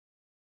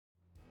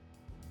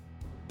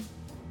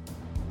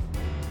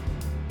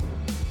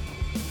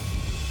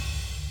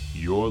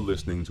You're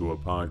listening to a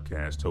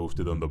podcast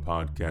hosted on the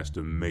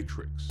Podcaster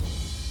Matrix.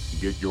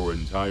 Get your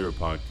entire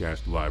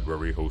podcast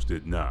library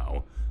hosted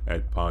now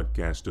at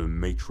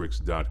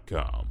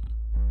podcastermatrix.com.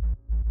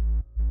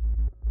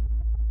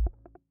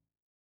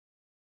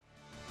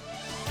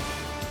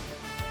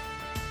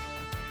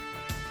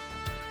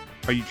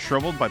 Are you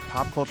troubled by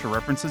pop culture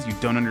references you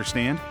don't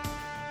understand?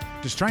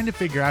 Just trying to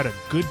figure out a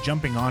good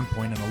jumping on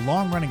point in a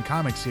long-running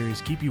comic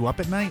series keep you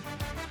up at night?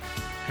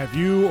 Have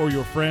you or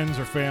your friends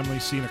or family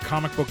seen a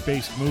comic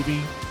book-based movie,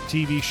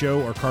 TV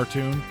show, or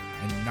cartoon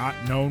and not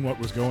known what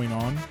was going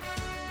on?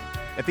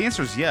 If the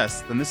answer is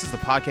yes, then this is the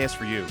podcast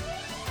for you.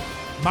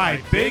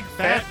 My Big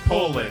Fat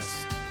Pull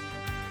List.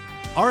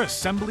 Our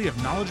assembly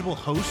of knowledgeable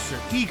hosts are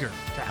eager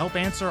to help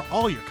answer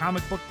all your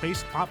comic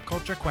book-based pop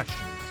culture questions.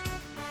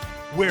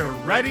 We're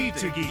ready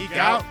to geek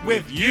out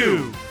with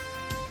you!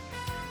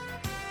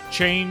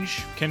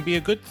 Change can be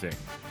a good thing.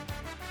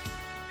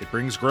 It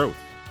brings growth,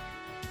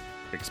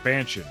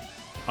 expansion,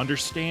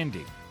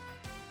 understanding,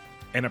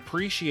 and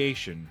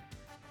appreciation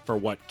for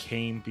what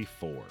came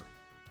before.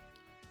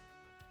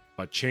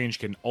 But change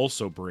can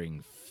also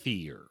bring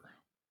fear,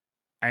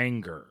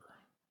 anger,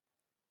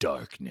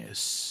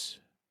 darkness.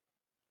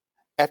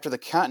 After the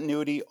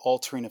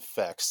continuity-altering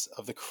effects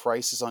of the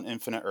Crisis on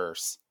Infinite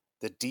Earths,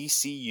 the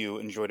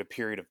DCU enjoyed a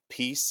period of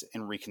peace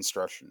and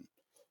reconstruction.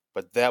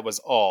 But that was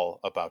all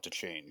about to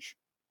change.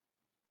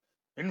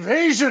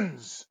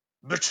 Invasions,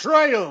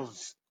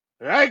 betrayals,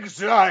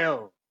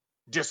 exile,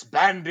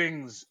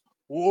 disbandings,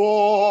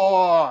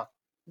 war,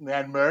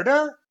 and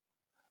murder?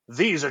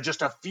 These are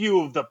just a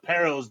few of the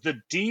perils the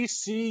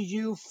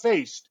DCU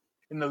faced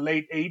in the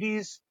late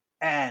 80s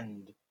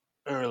and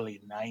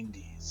early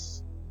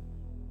 90s.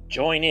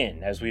 Join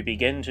in as we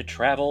begin to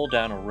travel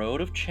down a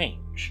road of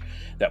change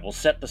that will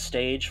set the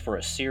stage for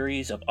a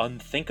series of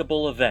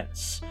unthinkable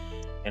events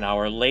in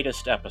our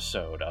latest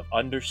episode of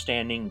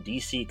Understanding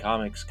DC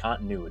Comics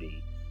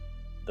Continuity,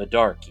 The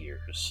Dark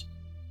Years,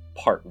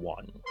 Part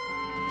 1.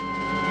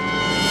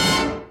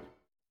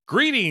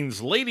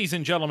 Greetings, ladies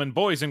and gentlemen,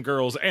 boys and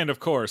girls, and of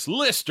course,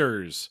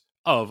 listers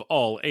of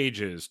all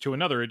ages, to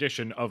another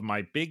edition of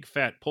my Big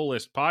Fat Pull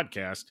List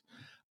podcast.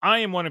 I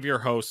am one of your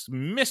hosts,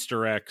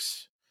 Mr.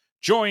 X.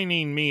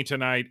 Joining me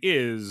tonight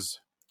is...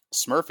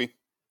 Smurfy.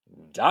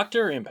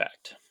 Dr.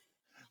 Impact.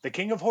 The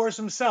King of Horrors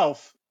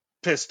himself,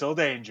 Pistol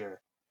Danger.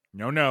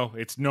 No,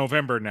 it's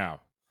November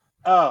now.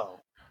 Oh.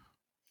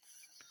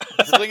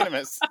 Swing and a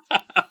miss.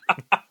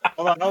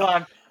 Hold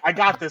on. I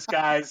got this,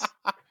 guys.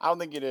 I don't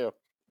think you do.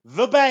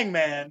 The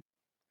Bangman,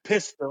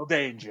 Pistol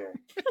Danger.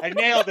 I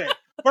nailed it.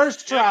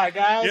 First try,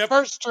 guys. Yep.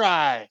 First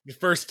try.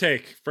 First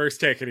take,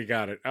 and he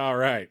got it. All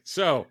right.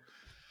 So,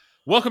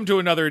 welcome to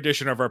another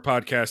edition of our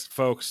podcast,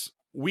 folks.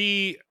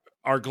 We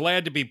are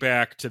glad to be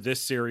back to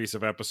this series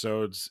of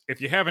episodes.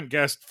 If you haven't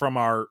guessed from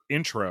our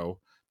intro,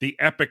 the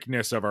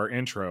epicness of our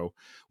intro,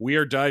 we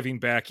are diving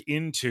back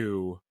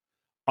into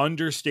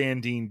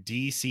understanding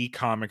DC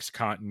Comics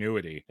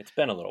continuity. It's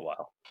been a little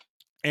while.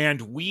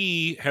 And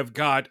we have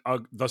got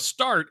the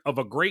start of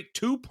a great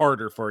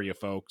two-parter for you,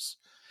 folks.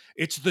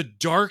 It's the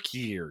Dark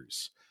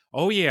Years.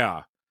 Oh,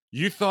 yeah.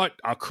 You thought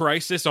a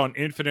Crisis on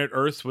Infinite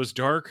Earths was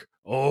dark?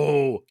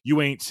 Oh,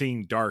 you ain't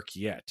seen dark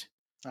yet.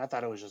 I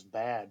thought it was just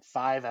bad.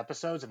 5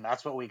 episodes, and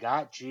that's what we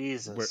got?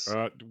 Jesus.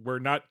 We're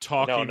not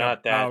talking not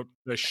about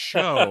the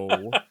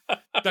show.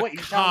 The Wait, you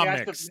tell me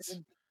comics.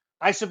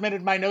 I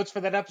submitted my notes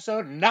for that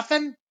episode?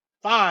 Nothing?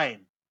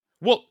 Fine.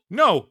 Well,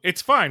 no,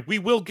 it's fine. We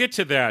will get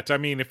to that. I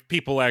mean, if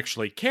people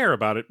actually care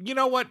about it. You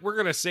know what? We're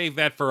going to save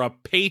that for a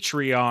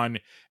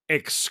Patreon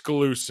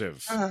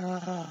exclusive.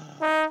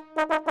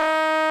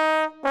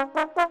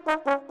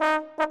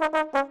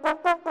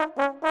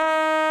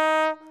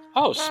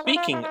 Oh,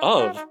 speaking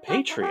of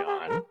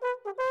Patreon...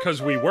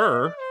 Because we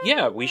were.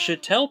 Yeah, we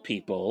should tell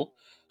people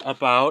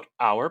about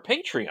our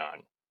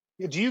Patreon.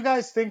 Do you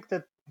guys think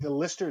that the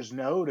listeners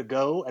know to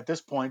go at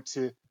this point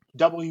to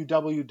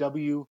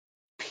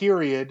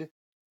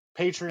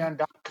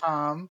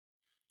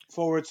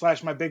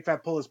www.patreon.com/My Big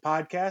Fat Pull List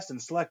podcast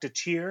and select a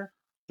tier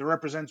that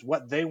represents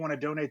what they want to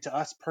donate to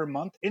us per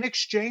month in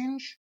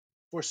exchange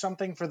for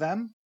something for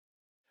them?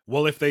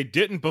 Well, if they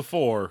didn't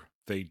before,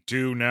 they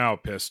do now,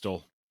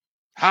 Pistol.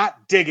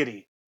 Hot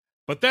diggity.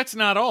 But that's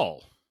not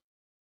all.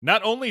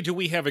 Not only do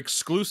we have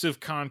exclusive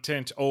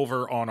content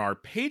over on our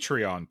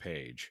Patreon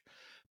page,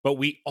 but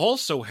we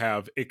also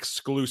have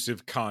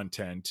exclusive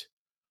content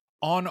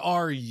on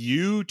our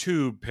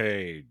YouTube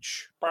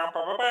page.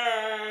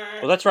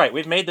 Well, that's right.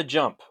 We've made the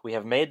jump. We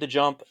have made the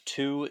jump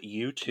to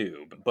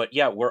YouTube. But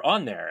yeah, we're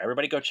on there.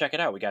 Everybody go check it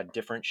out. We got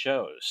different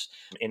shows.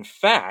 In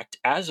fact,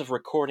 as of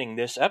recording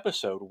this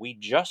episode, we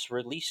just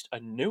released a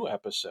new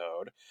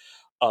episode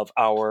of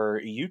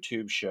our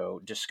YouTube show,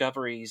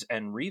 Discoveries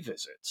and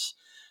Revisits.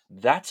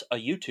 That's a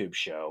YouTube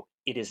show.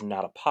 It is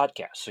not a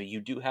podcast. So you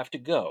do have to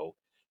go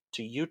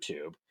to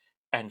YouTube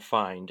and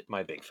find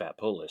My Big Fat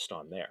Pull List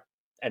on there.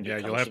 And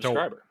become a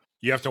subscriber.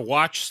 You have to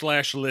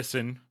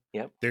watch/listen.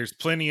 Yep. There's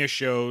plenty of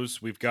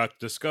shows. We've got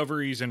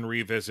Discoveries and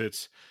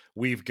Revisits.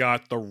 We've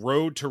got The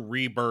Road to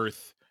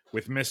Rebirth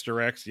with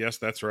Mr. X. Yes,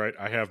 that's right.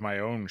 I have my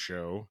own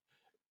show.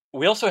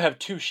 We also have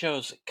 2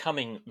 shows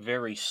coming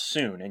very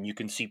soon, and you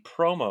can see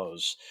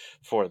promos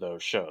for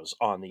those shows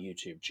on the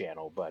YouTube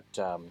channel, but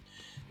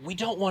we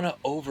don't want to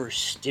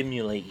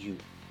overstimulate you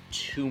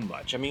too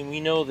much. I mean, we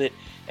know that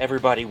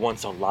everybody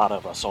wants a lot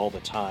of us all the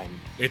time.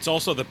 It's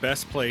also the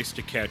best place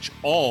to catch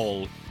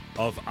all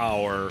of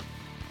our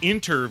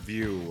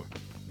interview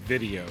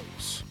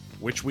videos,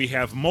 which we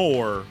have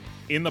more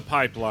in the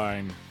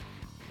pipeline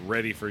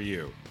ready for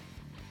you.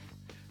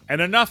 And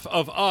enough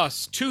of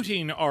us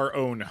tooting our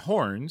own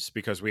horns,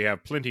 because we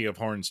have plenty of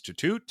horns to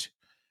toot.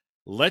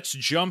 Let's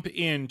jump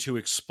into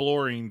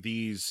exploring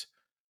these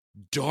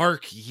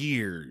dark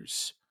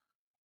years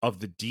of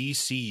the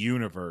DC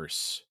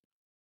Universe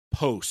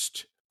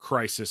post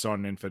Crisis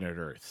on Infinite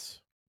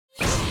Earths.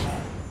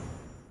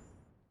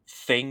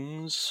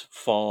 Things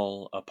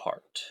fall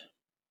apart.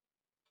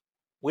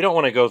 We don't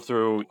want to go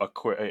through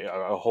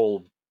a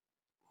whole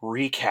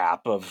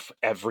recap of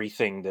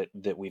everything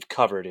that we've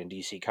covered in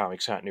DC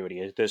Comics continuity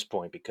at this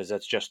point, because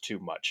that's just too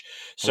much.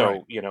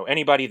 So, Right.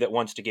 Anybody that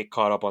wants to get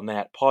caught up on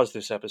that, pause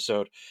this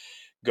episode,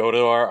 go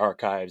to our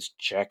archives,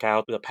 check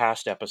out the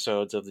past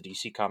episodes of the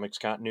DC Comics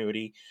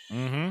continuity,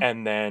 Mm-hmm.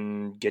 and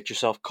then get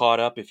yourself caught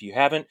up. If you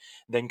haven't,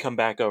 then come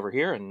back over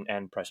here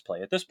and press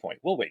play at this point.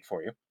 We'll wait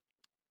for you.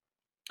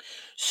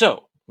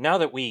 So, now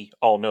that we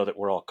all know that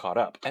we're all caught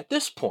up, at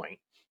this point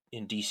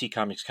in DC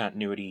Comics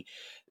continuity,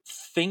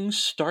 things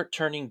start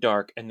turning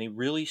dark, and they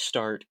really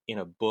start in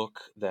a book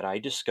that I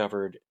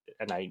discovered,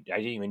 and I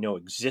didn't even know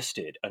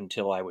existed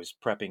until I was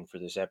prepping for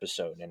this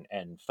episode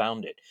and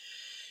found it.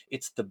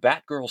 It's the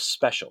Batgirl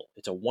Special.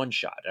 It's a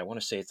one-shot. I want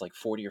to say it's like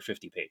 40 or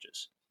 50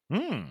 pages.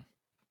 Hmm.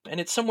 And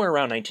it's somewhere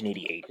around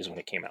 1988 is when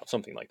it came out,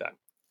 something like that.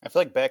 I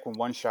feel like back when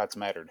one-shots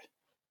mattered.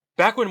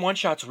 Back when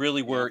one-shots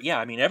really were,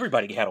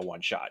 everybody had a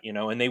one-shot,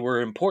 and they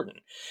were important.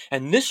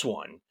 And this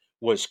one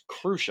was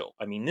crucial.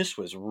 I mean, this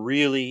was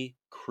really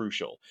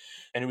crucial.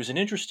 And it was an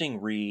interesting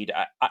read.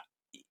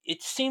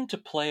 It seemed to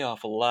play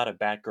off a lot of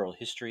Batgirl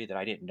history that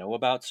I didn't know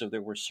about, so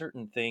there were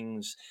certain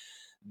things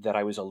that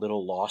I was a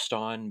little lost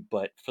on,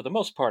 but for the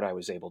most part, I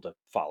was able to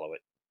follow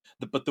it.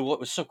 What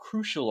was so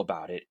crucial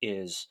about it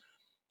is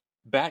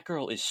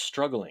Batgirl is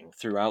struggling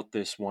throughout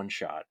this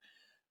one-shot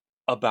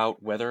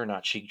about whether or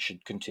not she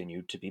should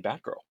continue to be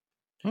Batgirl.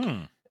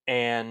 Hmm.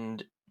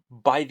 And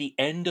by the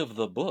end of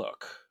the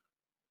book,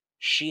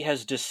 she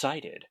has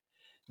decided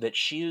that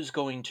she is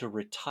going to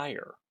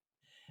retire.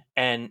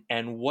 And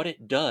what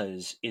it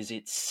does is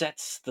it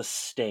sets the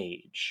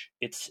stage.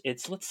 It's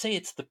let's say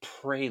it's the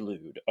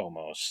prelude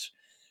almost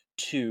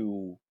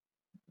to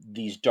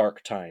these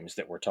dark times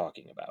that we're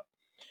talking about.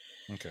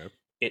 Okay.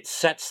 It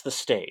sets the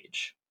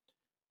stage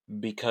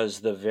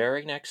because the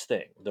very next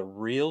thing, the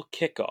real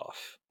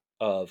kickoff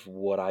of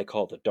what I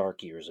call the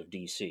dark years of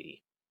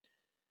DC,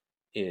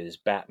 is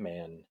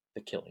Batman: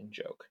 The Killing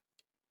Joke.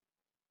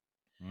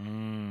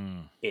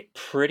 It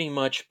pretty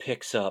much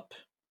picks up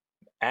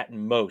at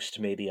most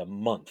maybe a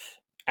month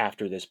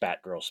after this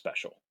Batgirl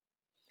special.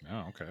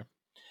 Oh, okay.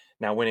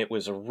 Now, when it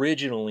was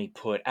originally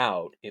put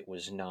out, it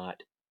was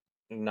not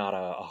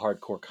a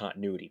hardcore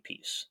continuity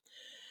piece.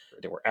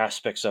 There were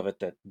aspects of it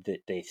that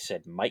they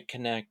said might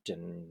connect,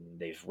 and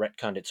they've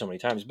retconned it so many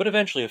times. But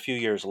eventually, a few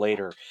years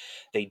later,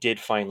 they did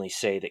finally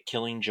say that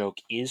Killing Joke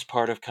is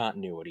part of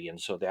continuity, and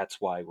so that's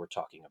why we're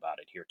talking about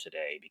it here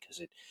today, because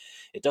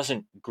it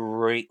doesn't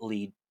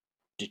greatly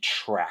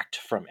detract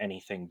from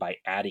anything by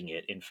adding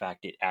it. In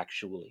fact, it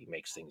actually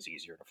makes things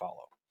easier to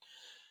follow.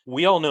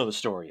 We all know the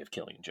story of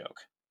Killing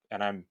Joke,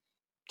 and I'm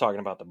talking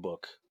about the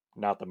book,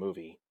 not the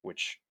movie,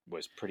 which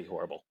was pretty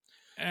horrible.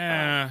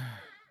 I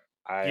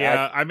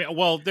mean,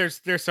 well,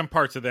 there's some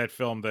parts of that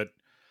film that,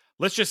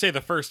 let's just say,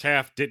 the first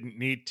half didn't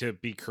need to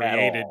be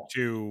created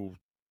to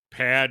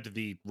pad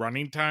the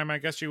running time, I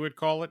guess you would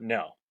call it.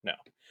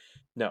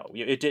 No,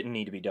 it didn't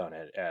need to be done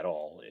at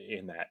all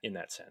in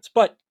that sense.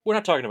 But we're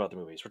not talking about the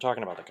movies; we're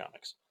talking about the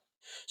comics.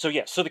 So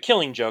the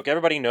Killing Joke,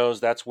 everybody knows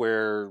that's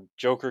where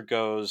Joker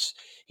goes.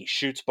 He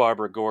shoots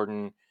Barbara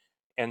Gordon,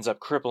 ends up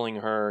crippling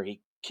her.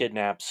 He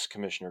kidnaps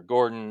Commissioner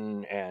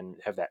Gordon, and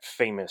have that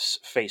famous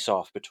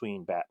face-off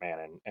between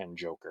Batman and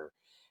Joker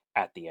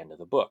at the end of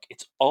the book.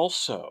 It's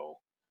also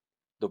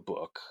the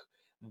book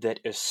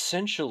that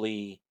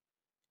essentially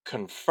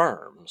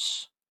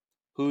confirms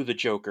who the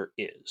Joker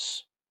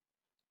is,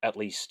 at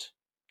least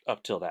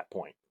up till that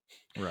point,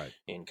 right,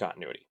 in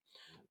continuity,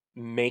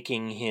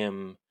 making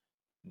him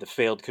the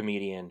failed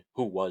comedian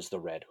who was the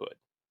Red Hood.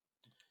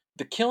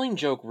 The Killing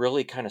Joke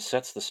really kind of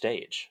sets the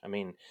stage. I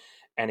mean,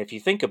 and if you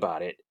think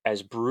about it,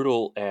 as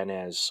brutal and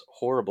as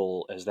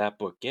horrible as that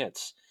book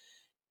gets,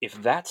 if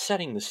that's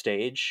setting the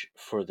stage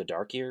for the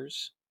dark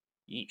years,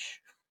 yeesh.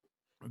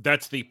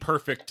 That's the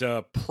perfect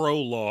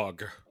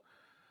prologue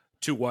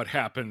to what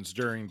happens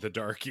during the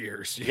dark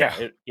years. Yeah,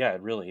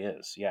 it really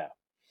is. Yeah.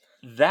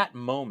 That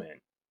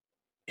moment,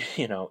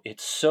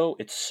 it's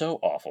so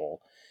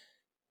awful.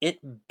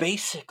 It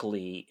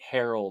basically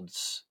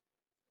heralds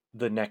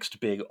the next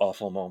big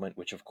awful moment,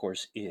 which of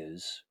course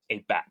is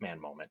a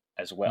Batman moment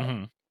as well.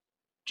 Mm-hmm.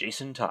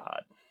 Jason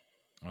Todd.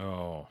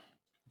 Oh,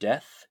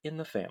 Death in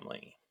the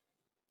Family.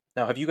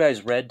 Now, have you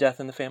guys read Death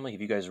in the Family?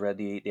 Have you guys read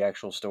the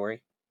actual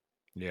story?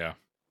 yeah.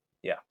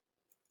 Yeah.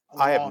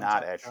 I have Long not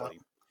time ago.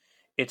 actually.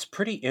 It's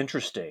pretty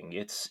interesting.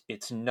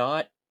 It's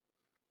not...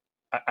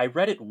 I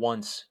read it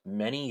once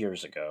many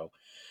years ago.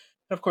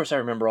 And of course, I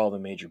remember all the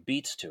major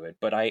beats to it,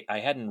 but I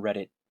hadn't read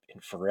it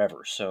in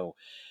forever. So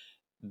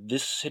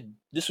this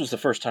was the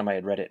first time I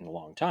had read it in a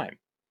long time.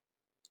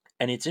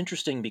 And it's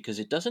interesting because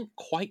it doesn't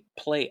quite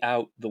play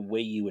out the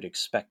way you would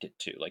expect it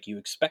to. Like, you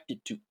expect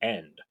it to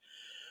end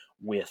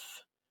with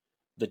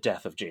the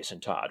death of Jason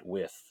Todd,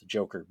 with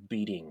Joker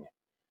beating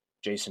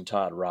Jason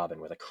Todd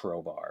Robin with a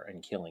crowbar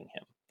and killing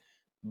him.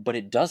 But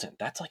it doesn't.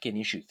 That's like in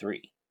issue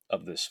 3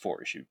 of this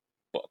 4-issue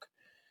book,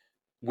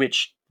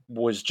 which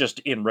was just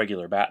in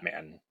regular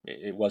Batman.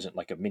 It wasn't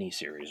like a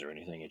miniseries or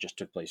anything. It just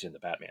took place in the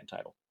Batman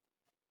title.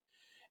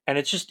 And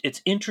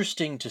it's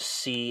interesting to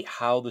see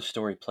how the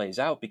story plays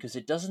out, because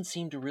it doesn't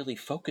seem to really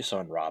focus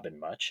on Robin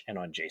much and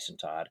on Jason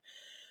Todd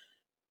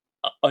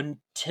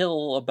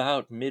until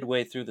about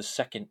midway through the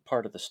second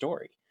part of the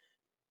story.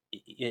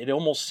 It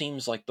almost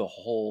seems like the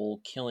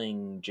whole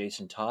killing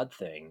Jason Todd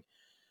thing,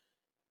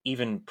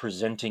 even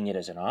presenting it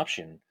as an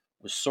option,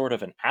 was sort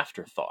of an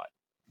afterthought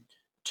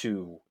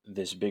to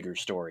this bigger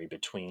story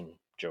between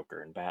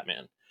Joker and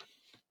Batman.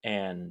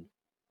 And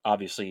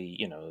obviously,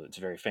 it's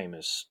a very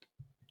famous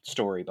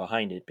story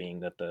behind it being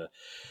that the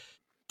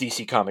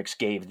DC Comics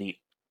gave the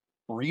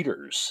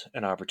readers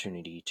an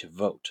opportunity to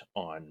vote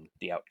on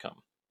the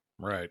outcome.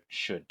 Right.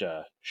 Should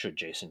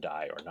Jason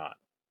die or not?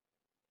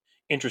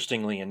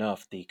 Interestingly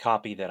enough, the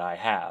copy that I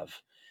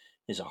have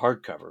is a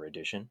hardcover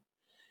edition,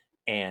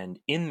 and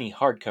in the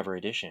hardcover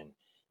edition,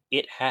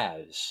 it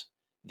has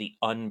the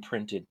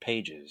unprinted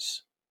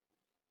pages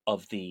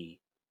of the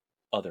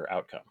other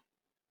outcome.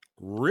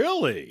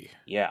 Really?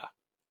 Yeah,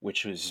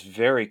 which was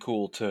very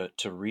cool to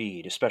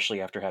read,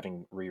 especially after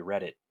having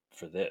reread it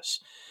for this.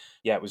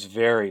 Yeah, it was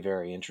very,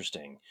 very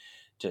interesting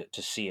to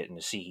see it and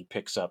to see he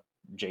picks up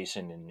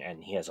Jason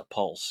and he has a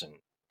pulse,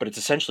 but it's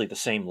essentially the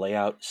same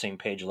layout, same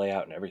page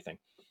layout and everything.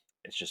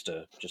 It's just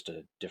a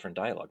different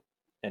dialogue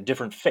and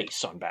different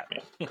face on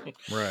Batman.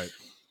 Right.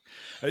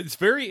 It's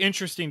very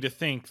interesting to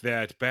think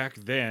that back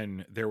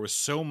then there was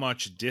so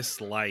much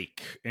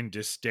dislike and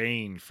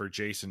disdain for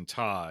Jason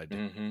Todd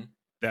Mm-hmm.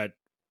 that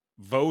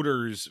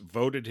voters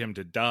voted him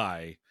to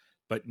die,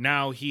 but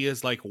now he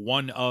is like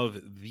one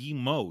of the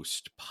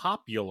most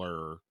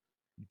popular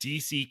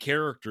DC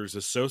characters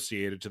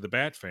associated to the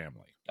Bat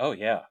family. Oh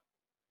yeah.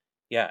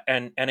 Yeah,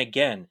 and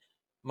again,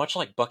 much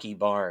like Bucky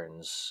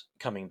Barnes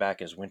coming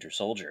back as Winter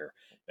Soldier,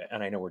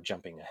 and I know we're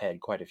jumping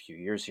ahead quite a few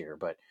years here,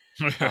 but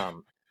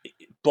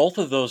both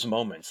of those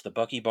moments, the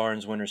Bucky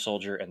Barnes Winter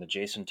Soldier and the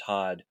Jason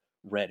Todd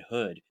Red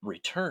Hood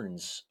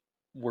returns,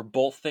 were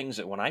both things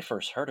that when I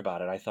first heard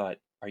about it, I thought,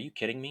 are you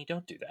kidding me?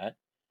 Don't do that.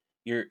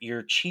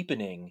 You're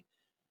cheapening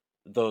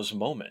those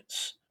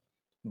moments.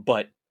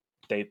 But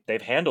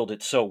they've handled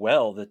it so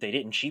well that they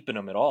didn't cheapen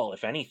them at all.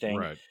 If anything,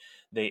 Right.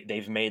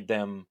 they've made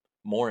them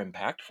more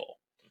impactful.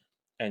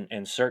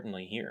 And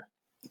certainly here.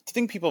 Do you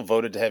think people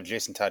voted to have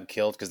Jason Todd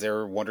killed because they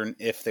were wondering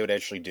if they would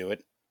actually do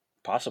it?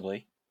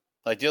 Possibly.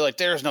 Like, you're like,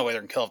 there's no way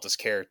they're gonna kill off this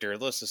character.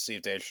 Let's just see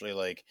if they actually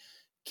like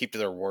keep to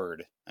their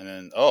word. And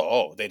then,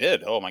 oh, they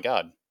did. Oh my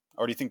god.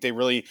 Or do you think they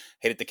really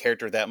hated the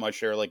character that much?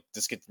 They're like,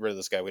 just get rid of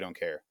this guy. We don't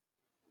care.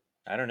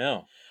 I don't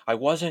know. I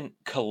wasn't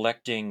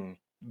collecting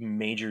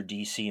major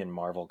DC and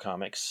Marvel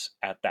comics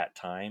at that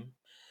time.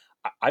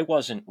 I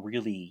wasn't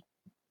really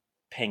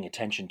paying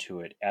attention to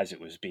it as it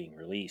was being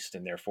released,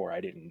 and therefore I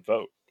didn't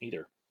vote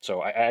either.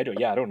 So I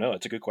don't know.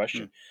 It's a good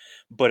question.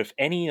 But if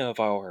any of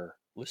our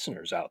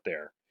listeners out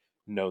there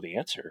know the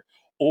answer,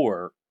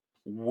 or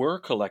were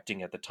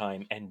collecting at the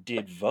time and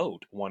did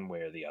vote one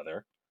way or the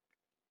other,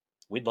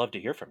 we'd love to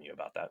hear from you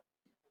about that.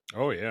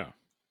 Oh, yeah.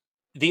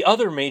 The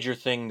other major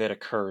thing that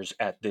occurs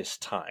at this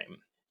time,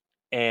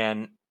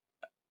 and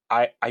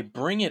I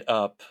bring it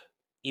up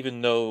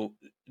even though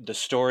the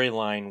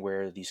storyline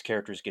where these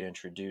characters get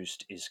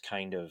introduced is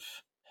kind of,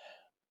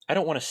 I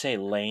don't want to say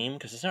lame,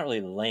 because it's not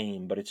really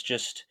lame, but it's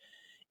just,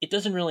 it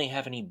doesn't really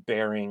have any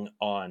bearing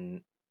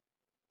on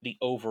the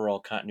overall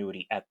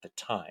continuity at the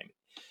time.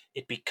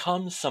 It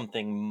becomes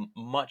something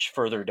much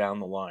further down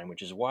the line,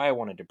 which is why I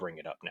wanted to bring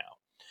it up now.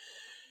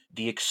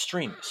 The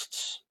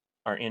Extremists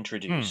are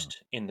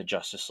introduced in the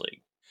Justice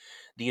League.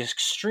 The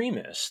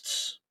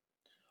Extremists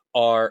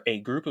are a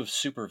group of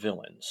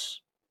supervillains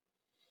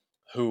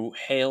who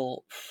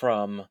hail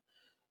from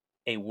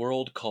a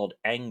world called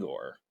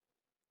Angor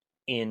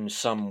in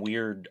some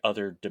weird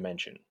other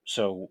dimension.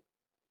 So,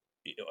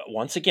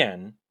 once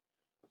again,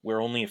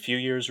 we're only a few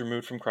years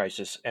removed from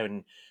Crisis,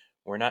 and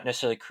we're not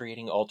necessarily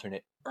creating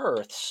alternate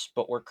Earths,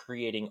 but we're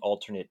creating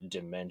alternate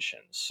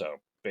dimensions. So,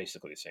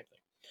 basically the same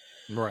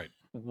thing. Right.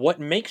 What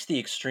makes the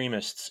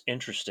Extremists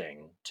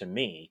interesting to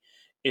me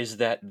is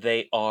that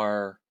they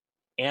are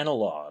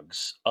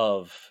analogs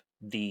of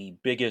the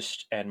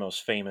biggest and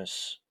most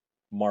famous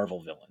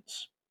Marvel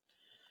villains.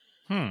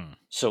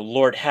 So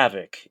Lord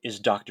Havoc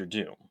is Doctor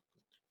Doom.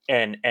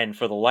 And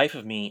for the life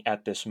of me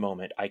at this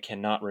moment, I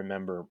cannot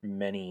remember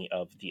many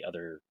of the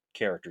other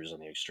characters on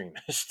the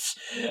Extremists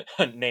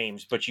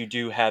names, but you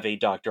do have a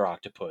Dr.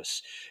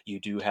 Octopus,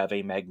 you do have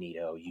a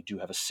Magneto, you do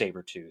have a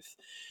Sabretooth,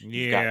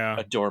 you've got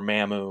a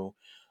Dormammu,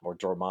 or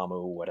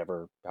Dormammu,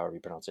 whatever, however you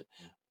pronounce it.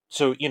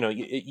 So,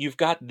 you've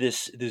got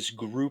this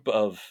group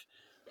of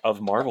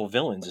Marvel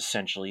villains,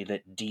 essentially,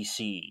 that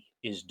DC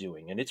is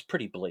doing, and it's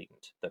pretty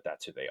blatant that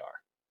that's who they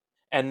are.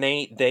 And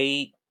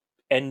they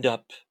end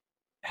up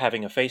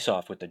having a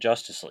face-off with the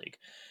Justice League.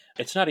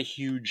 It's not a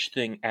huge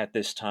thing at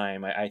this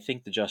time. I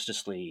think the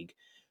Justice League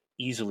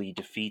easily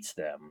defeats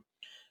them.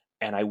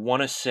 And I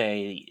want to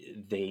say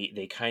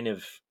they kind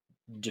of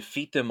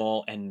defeat them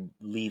all and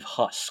leave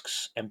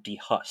empty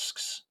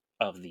husks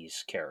of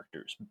these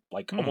characters,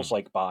 almost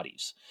like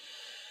bodies,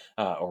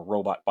 or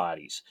robot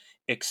bodies,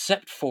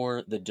 except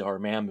for the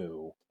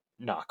Dormammu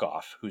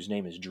knockoff, whose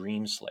name is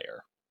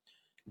Dreamslayer.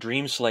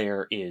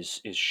 Dreamslayer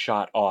is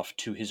shot off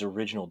to his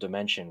original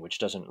dimension, which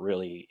doesn't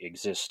really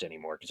exist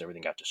anymore because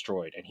everything got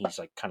destroyed, and he's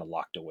kind of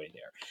locked away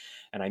there.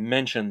 And I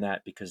mention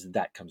that because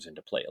that comes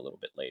into play a little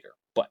bit later.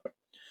 But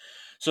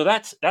so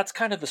that's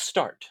kind of the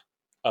start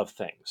of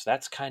things.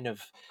 That's kind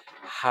of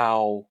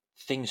how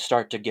things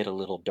start to get a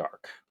little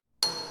dark.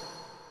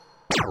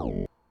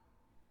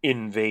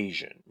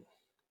 Invasion.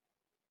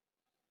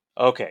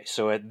 Okay,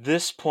 so at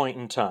this point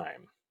in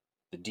time,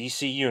 the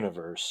DC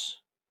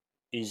Universe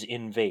is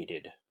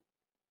invaded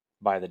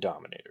by the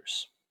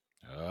Dominators.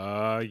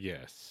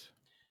 Yes.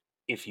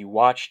 If you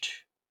watched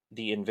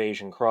the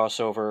Invasion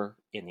crossover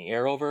in the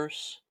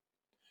Arrowverse,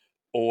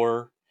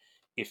 or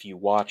if you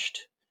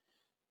watched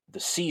the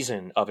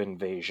season of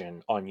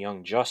Invasion on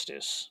Young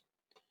Justice,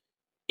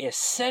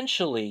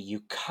 essentially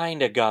you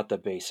kind of got the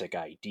basic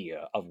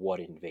idea of what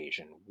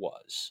Invasion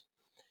was.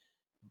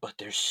 But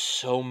there's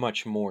so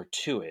much more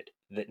to it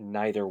that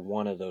neither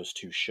one of those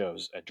two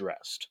shows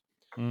addressed.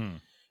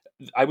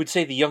 I would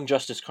say the Young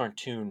Justice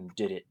cartoon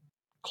did it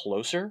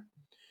closer,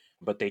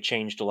 but they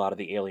changed a lot of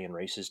the alien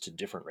races to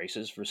different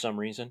races for some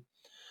reason.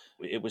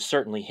 It was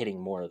certainly hitting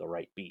more of the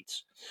right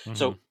beats.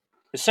 So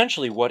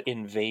essentially what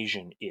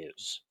Invasion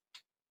is,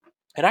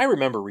 and I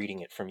remember reading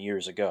it from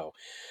years ago,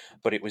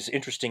 but it was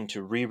interesting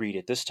to reread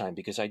it this time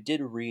because I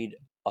did read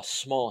a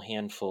small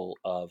handful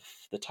of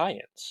the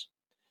tie-ins.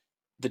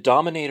 The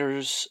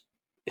Dominators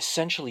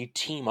essentially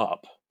team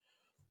up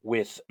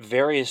with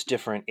various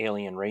different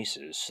alien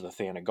races. The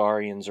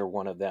Thanagarians are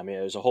one of them.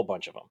 There's a whole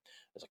bunch of them.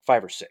 There's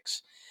 5 or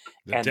 6.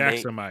 The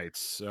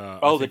Daxamites.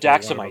 The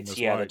Daxamites.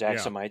 Yeah, the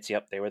Daxamites.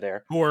 Yep, they were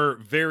there. Who are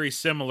very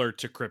similar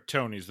to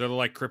Kryptonians. They're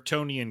like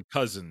Kryptonian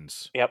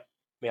cousins. Yep.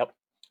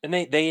 And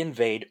they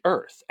invade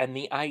Earth. And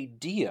the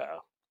idea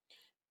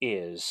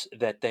is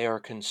that they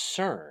are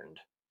concerned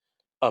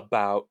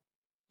about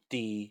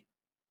the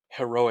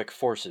heroic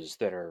forces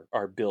that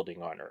are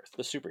building on Earth.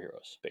 The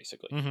superheroes,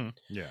 basically.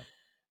 Yeah.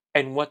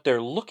 And what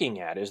they're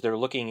looking at is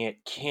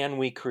can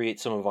we create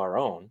some of our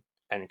own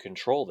and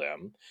control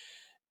them?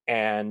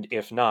 And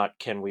if not,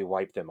 can we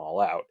wipe them all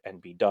out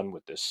and be done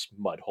with this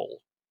mud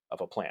hole of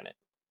a planet?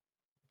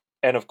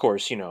 And of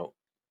course,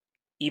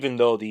 even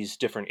though these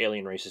different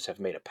alien races have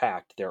made a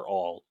pact, they're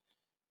all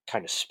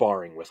kind of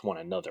sparring with one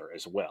another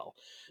as well.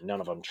 None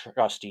of them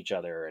trust each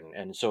other.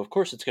 And so, of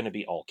course, it's going to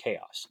be all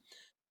chaos.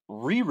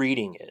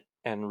 Rereading it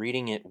and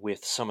reading it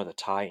with some of the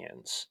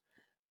tie-ins,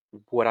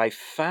 what I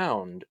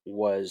found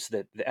was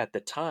that at the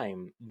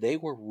time, they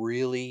were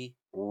really,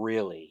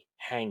 really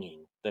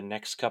hanging the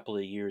next couple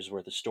of years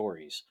worth of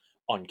stories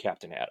on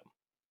Captain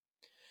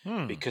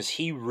Atom. Because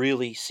he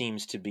really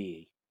seems to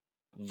be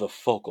the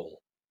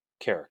focal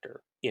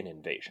character in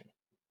Invasion,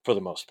 for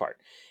the most part.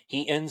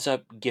 He ends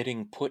up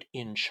getting put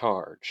in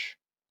charge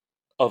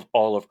of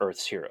all of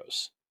Earth's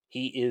heroes.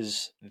 He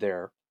is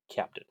their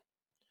captain.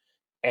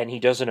 And he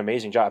does an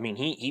amazing job. I mean,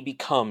 he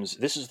becomes...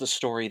 This is the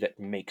story that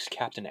makes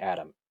Captain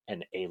Atom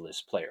an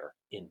A-list player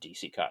in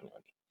DC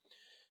continuity.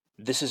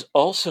 This is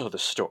also the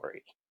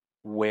story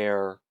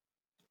where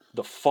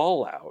the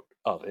fallout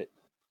of it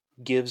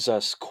gives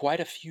us quite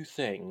a few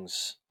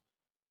things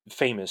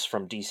famous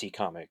from DC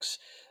Comics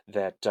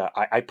that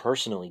I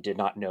personally did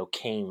not know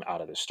came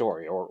out of the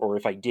story, or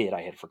if I did,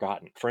 I had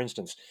forgotten. For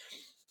instance,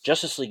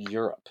 Justice League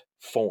Europe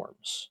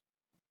forms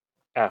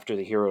after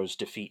the heroes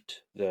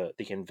defeat the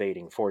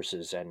invading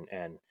forces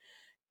and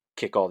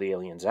kick all the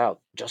aliens out.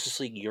 Justice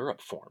League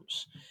Europe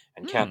forms,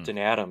 and Captain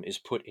Atom is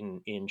put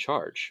in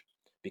charge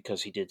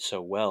because he did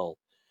so well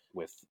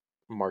with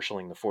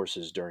marshaling the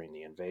forces during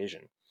the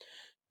invasion.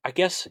 I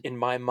guess in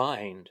my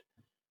mind,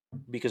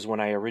 because when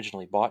I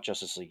originally bought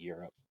Justice League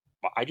Europe,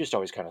 I just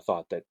always kind of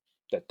thought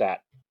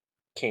that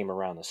came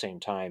around the same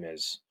time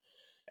as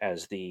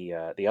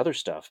the other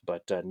stuff,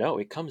 but no,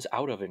 it comes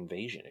out of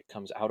Invasion. It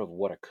comes out of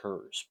what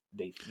occurs.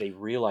 They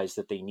realize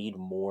that they need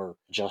more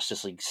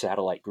Justice League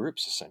satellite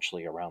groups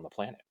essentially around the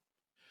planet.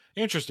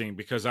 Interesting,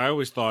 because I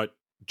always thought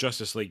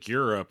Justice League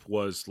Europe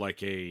was like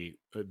the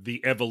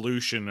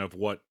evolution of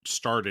what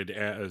started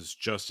as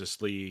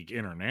Justice League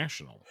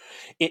International.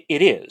 It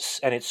is,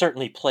 and it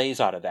certainly plays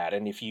out of that.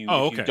 And if you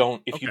Okay.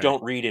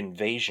 don't read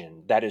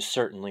Invasion, that is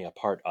certainly a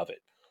part of it.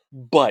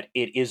 But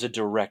it is a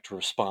direct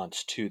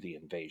response to the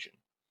Invasion.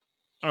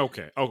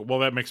 Okay. Oh, well,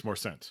 that makes more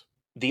sense.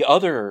 The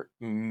other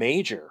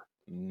major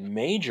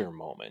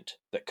moment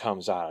that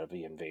comes out of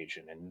the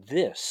Invasion, and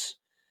this,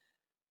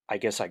 I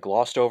guess I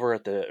glossed over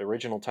at the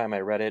original time I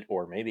read it,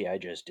 or maybe I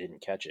just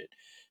didn't catch it,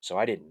 so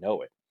I didn't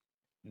know it.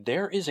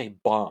 There is a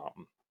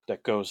bomb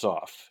that goes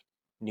off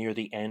near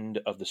the end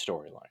of the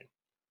storyline.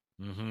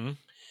 Mm-hmm.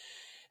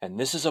 And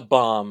this is a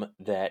bomb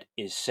that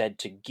is said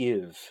to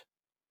give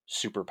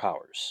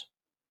superpowers.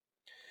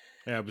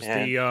 Yeah, it was the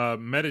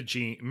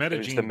Metagene It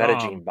was the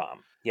Metagene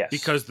bomb. Yes.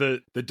 Because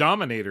the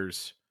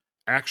Dominators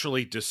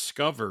actually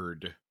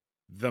discovered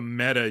the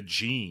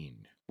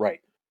Metagene.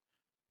 Right.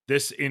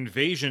 This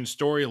Invasion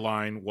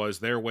storyline was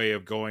their way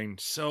of going,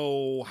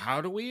 so how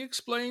do we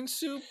explain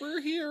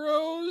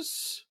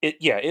superheroes?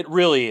 It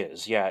really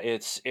is. Yeah,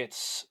 it's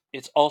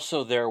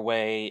also their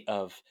way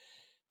of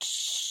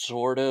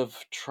sort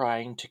of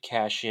trying to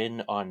cash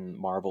in on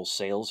Marvel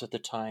sales at the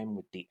time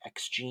with the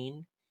X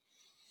Gene.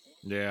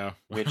 Yeah.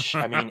 Which,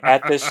 I mean,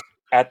 at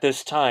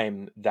this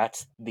time,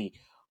 that's the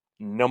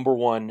number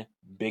one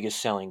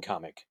biggest selling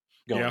comic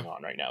going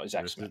on right now is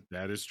X-Men.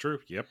 That is true.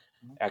 Yep.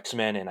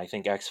 X-Men and I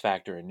think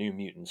X-Factor and New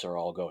Mutants are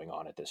all going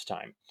on at this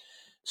time.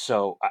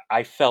 So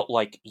I felt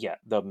like,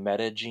 the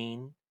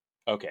Metagene,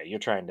 okay, you're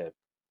trying to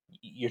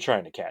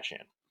cash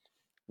in.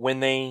 When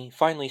they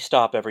finally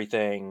stop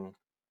everything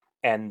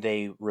and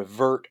they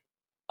revert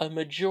a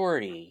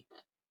majority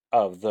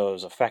of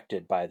those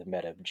affected by the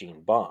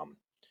Metagene bomb,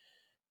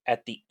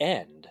 at the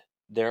end,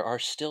 there are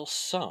still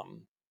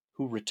some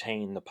who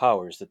retain the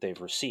powers that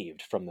they've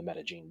received from the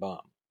Metagene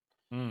bomb.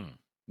 Mm.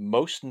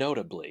 Most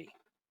notably,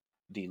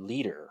 the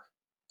leader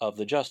of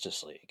the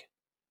Justice League,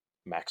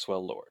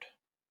 Maxwell Lord.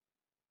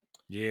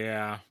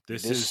 Yeah,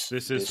 this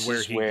is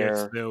where he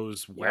gets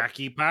those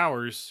wacky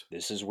powers.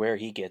 This is where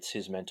he gets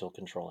his mental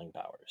controlling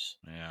powers.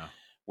 Yeah.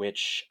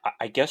 Which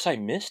I guess I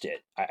missed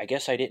it. I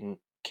guess I didn't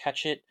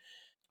catch it.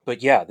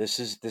 But yeah, this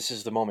is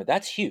the moment.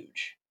 That's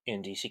huge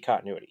in DC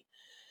continuity.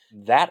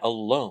 That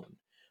alone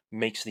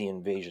makes the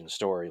Invasion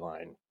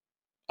storyline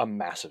a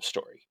massive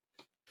story.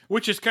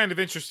 Which is kind of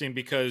interesting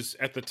because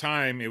at the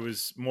time it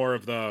was more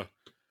of the,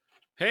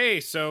 hey,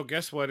 so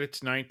guess what?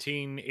 It's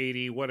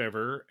 1980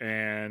 whatever,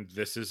 and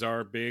this is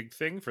our big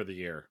thing for the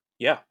year.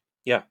 Yeah.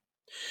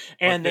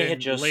 And they had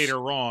just later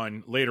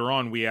on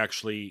we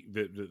actually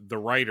the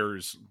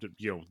writers,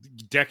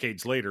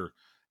 decades later,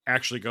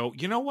 actually go,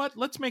 you know what?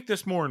 Let's make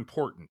this more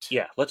important.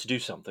 Yeah, let's do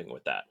something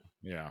with that.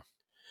 Yeah.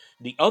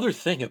 The other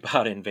thing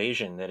about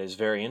Invasion that is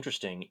very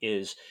interesting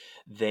is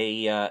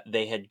they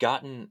had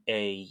gotten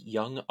a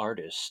young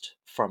artist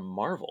from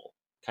Marvel,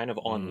 kind of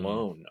on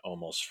loan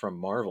almost from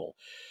Marvel,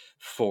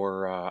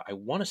 for I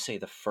want to say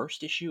the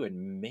first issue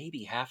and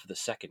maybe half of the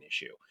second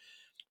issue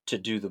to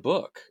do the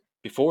book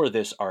before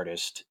this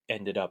artist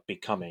ended up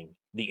becoming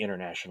the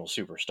international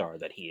superstar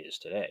that he is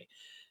today,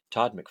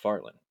 Todd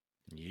McFarlane.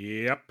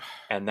 Yep.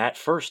 And that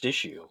first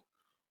issue,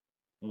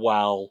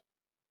 while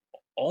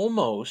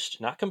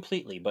almost, not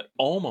completely, but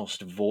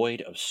almost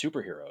void of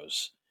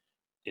superheroes,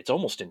 it's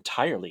almost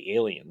entirely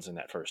aliens in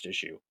that first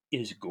issue,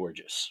 is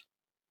gorgeous.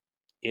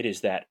 It is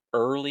that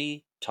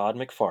early Todd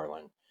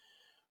McFarlane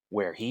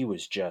where he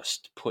was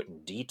just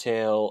putting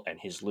detail and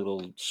his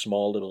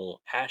small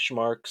little hash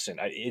marks, and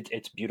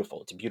it's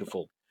beautiful. It's a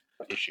beautiful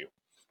issue.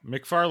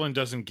 McFarlane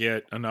doesn't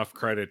get enough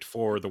credit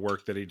for the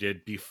work that he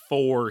did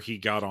before he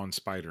got on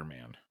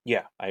Spider-Man.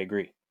 Yeah, I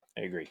agree.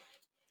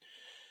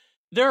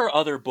 There are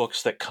other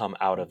books that come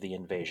out of the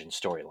Invasion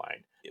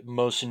storyline.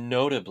 Most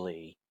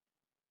notably,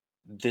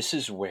 this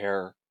is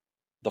where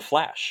The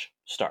Flash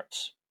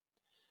starts.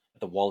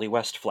 The Wally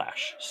West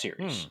Flash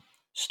series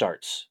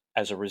starts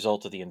as a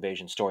result of the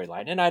Invasion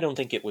storyline. And I don't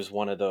think it was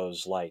one of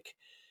those like,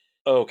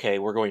 okay,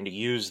 we're going to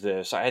use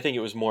this. I think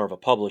it was more of a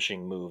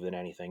publishing move than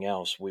anything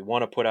else. We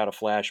want to put out a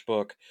Flash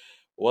book.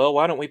 Well,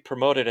 why don't we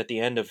promote it at the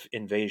end of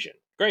Invasion?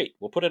 Great,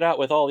 we'll put it out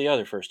with all the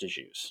other first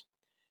issues.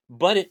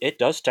 But it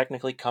does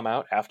technically come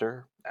out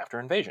after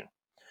Invasion.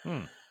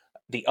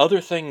 The other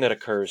thing that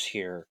occurs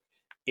here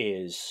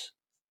is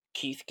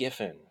Keith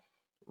Giffen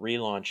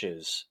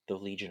relaunches the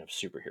Legion of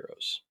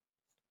Superheroes.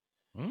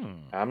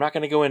 I'm not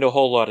going to go into a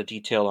whole lot of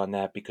detail on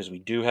that because we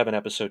do have an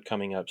episode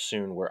coming up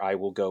soon where I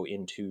will go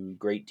into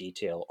great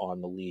detail on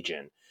the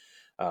Legion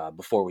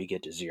before we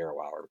get to Zero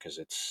Hour, because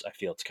I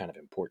feel it's kind of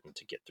important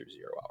to get through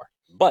 0 Hour.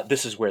 But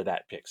this is where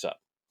that picks up.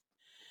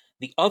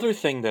 The other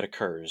thing that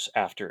occurs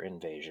after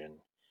Invasion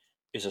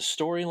is a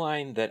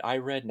storyline that I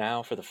read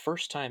now for the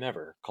first time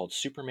ever called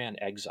Superman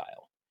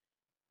Exile.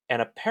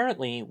 And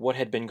apparently what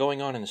had been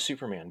going on in the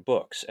Superman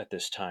books at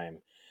this time,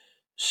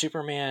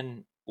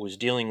 Superman was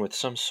dealing with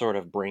some sort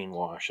of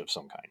brainwash of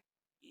some kind.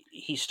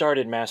 He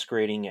started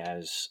masquerading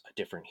as a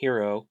different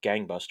hero,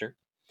 Gangbuster,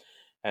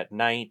 at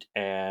night,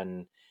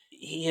 and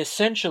he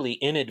essentially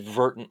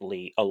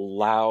inadvertently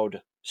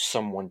allowed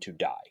someone to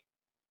die.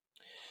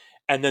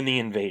 And then the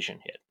invasion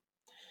hit.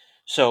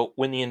 So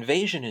when the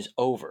invasion is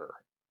over,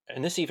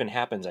 and this even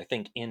happens, I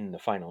think, in the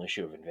final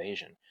issue of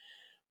Invasion,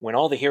 when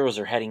all the heroes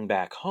are heading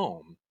back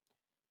home,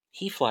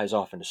 he flies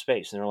off into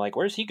space. And they're like,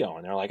 where's he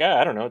going? They're like,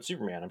 I don't know, it's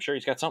Superman. I'm sure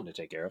he's got something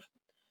to take care of.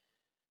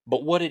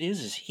 But what it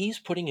is he's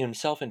putting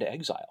himself into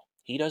exile.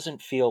 He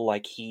doesn't feel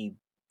like he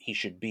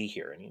should be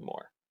here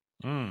anymore.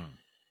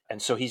 And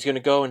so he's going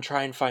to go and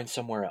try and find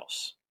somewhere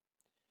else.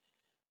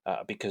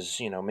 Because,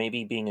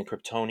 maybe being a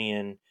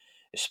Kryptonian,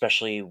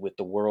 especially with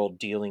the world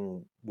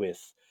dealing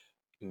with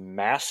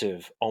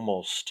massive,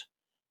 almost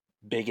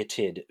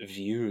bigoted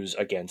views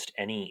against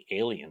any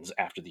aliens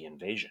after the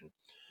invasion,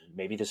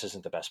 maybe this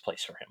isn't the best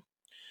place for him.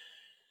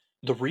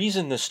 The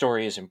reason this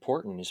story is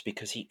important is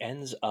because he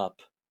ends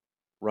up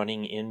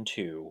running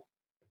into,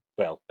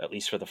 well, at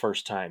least for the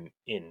first time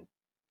in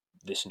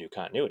this new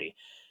continuity,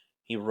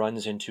 he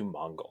runs into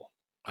Mongul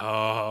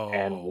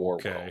and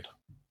Warworld.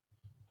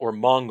 Or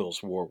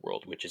Mongul's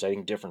Warworld, which is, I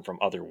think, different from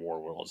other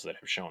Warworlds that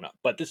have shown up.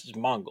 But this is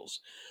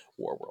Mongul's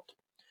Warworld.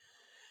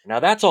 Now,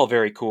 that's all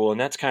very cool,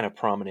 and that's kind of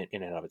prominent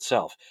in and of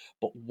itself.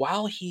 But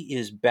while he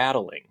is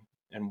battling,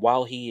 and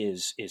while he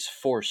is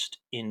forced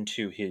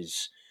into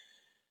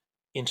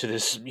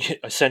this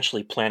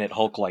essentially Planet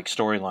Hulk-like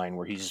storyline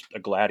where he's a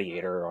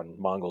gladiator on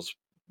Mongul's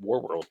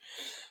Warworld,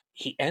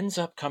 he ends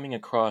up coming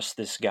across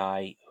this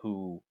guy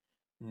who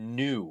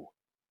knew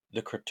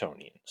the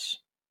Kryptonians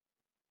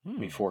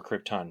before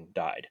Krypton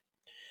died.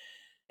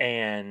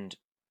 And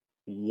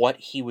what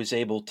he was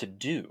able to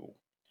do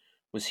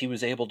was he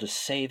was able to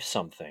save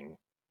something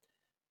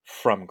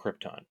from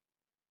Krypton.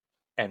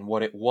 And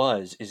what it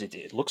was is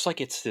it looks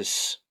like it's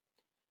this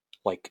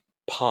like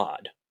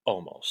pod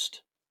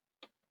almost.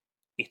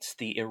 It's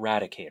the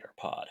Eradicator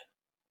pod.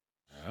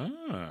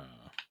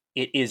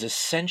 It is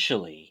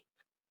essentially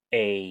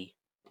a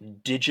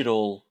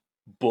digital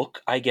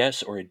book, I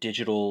guess, or a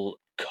digital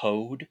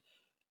code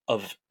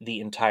of the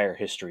entire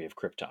history of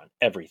Krypton.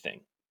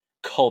 Everything.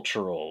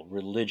 Cultural,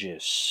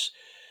 religious,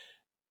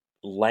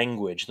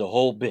 language, the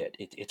whole bit.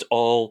 It's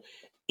all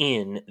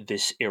in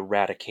this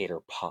Eradicator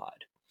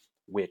pod,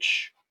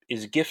 which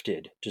is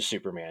gifted to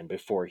Superman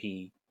before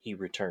he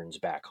returns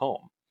back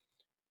home.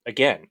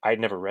 Again, I'd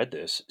never read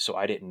this, so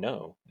I didn't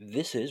know.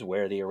 This is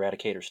where the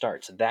Eradicator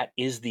starts. That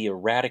is the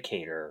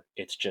Eradicator.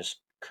 It's just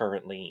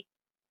currently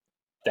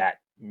that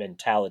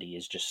mentality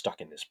is just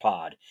stuck in this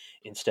pod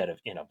instead of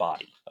in a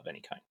body of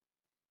any kind.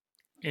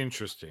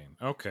 Interesting.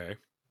 Okay.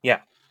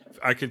 Yeah.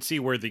 I could see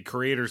where the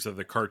creators of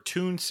the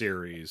cartoon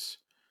series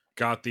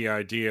got the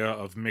idea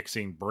of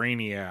mixing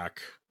Brainiac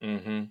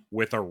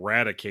with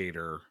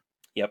Eradicator.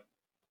 Yep.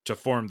 To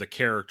form the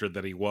character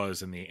that he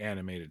was in the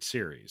animated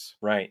series.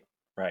 Right.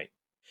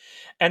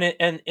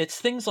 And it's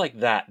things like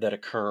that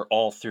occur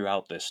all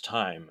throughout this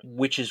time,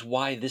 which is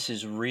why this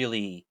is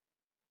really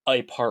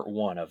a part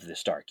one of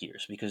this Dark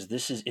Years, because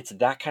it's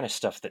that kind of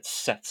stuff that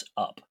sets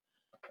up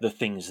the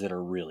things that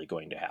are really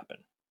going to happen,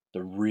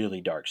 the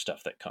really dark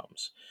stuff that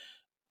comes.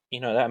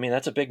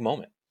 That's a big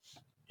moment,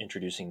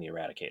 introducing the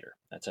Eradicator.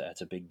 That's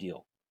a big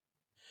deal.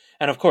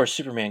 And of course,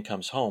 Superman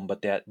comes home,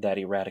 but that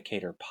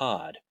Eradicator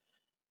pod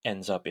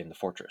ends up in the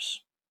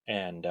fortress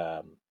and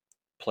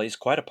plays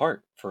quite a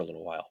part for a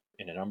little while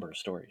in a number of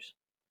stories.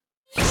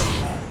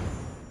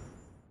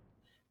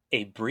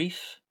 A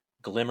brief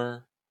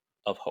glimmer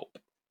of hope.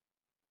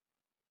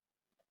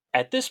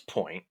 At this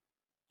point,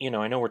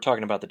 I know we're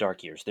talking about the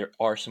Dark Years. There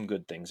are some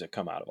good things that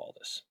come out of all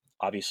this.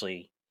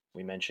 Obviously,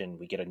 we mentioned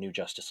we get a new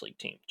Justice League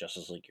team,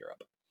 Justice League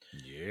Europe.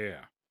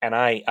 Yeah. And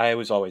I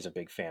was always a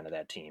big fan of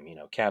that team.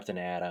 Captain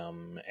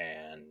Atom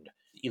and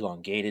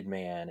Elongated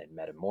Man and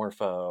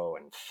Metamorpho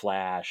and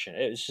Flash. And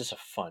it was just a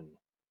fun,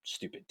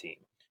 stupid team.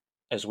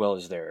 As well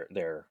as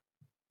their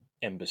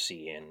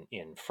embassy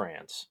in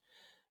France,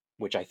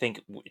 which I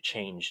think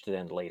changed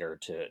then later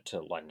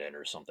to London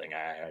or something.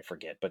 I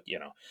forget. But,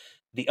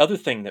 the other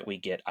thing that we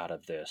get out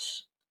of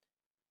this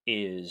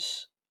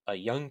is a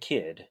young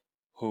kid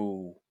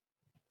who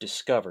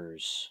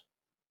discovers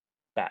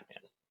Batman,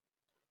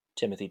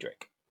 Timothy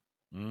Drake.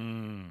 I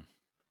don't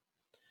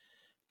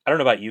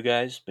know about you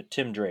guys, but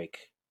Tim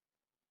Drake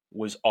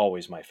was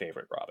always my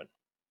favorite Robin.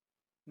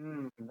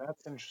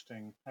 That's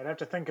interesting. I'd have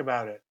to think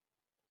about it.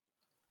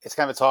 It's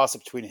kind of a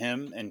toss-up between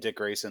him and Dick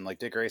Grayson. Like,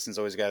 Dick Grayson's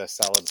always got a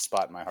solid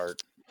spot in my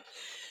heart.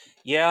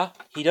 Yeah,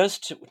 he does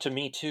to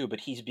me too, but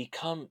he's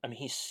become,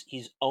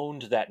 he's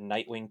owned that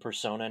Nightwing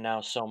persona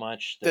now so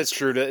much. That's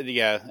true.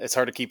 It's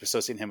hard to keep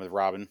associating him with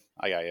Robin.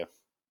 I got you.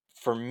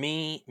 For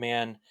me,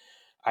 man,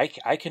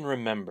 I can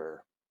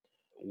remember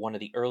one of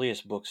the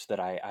earliest books that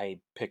I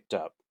picked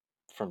up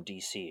from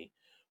DC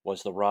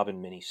was the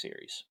Robin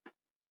miniseries,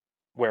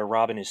 where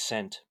Robin is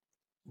sent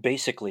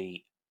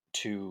basically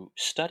to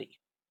study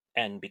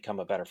and become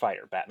a better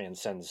fighter. Batman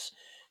sends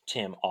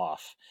Tim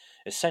off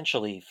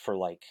essentially for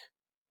like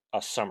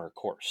a summer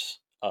course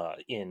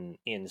in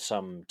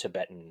some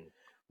Tibetan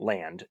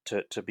land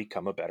to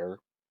become a better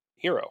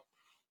hero.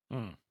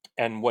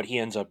 And what he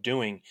ends up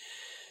doing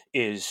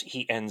is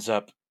he ends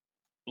up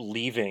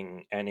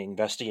leaving and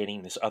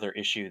investigating this other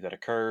issue that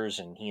occurs,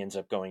 and he ends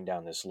up going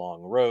down this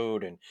long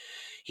road, and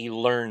he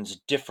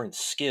learns different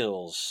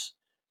skills,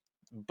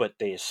 but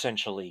they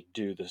essentially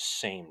do the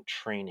same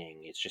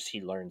training. It's just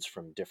he learns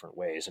from different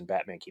ways, and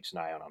Batman keeps an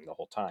eye on him the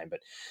whole time. But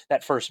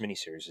that first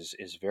miniseries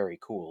is very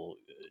cool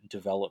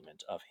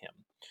development of him.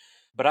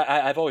 But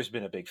I've always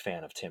been a big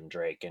fan of Tim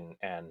Drake,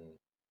 and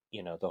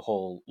you know, the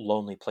whole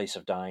Lonely Place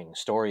of Dying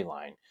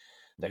storyline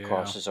that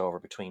crosses over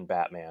between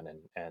Batman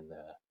and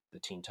the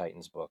Teen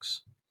Titans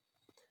books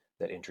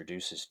that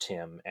introduces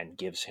Tim and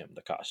gives him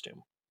the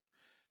costume.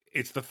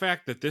 It's the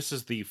fact that this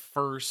is the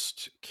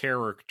first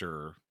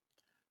character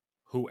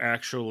who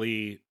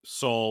actually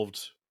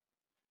solved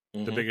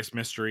the biggest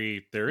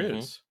mystery there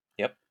is.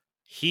 Yep.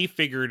 He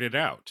figured it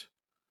out.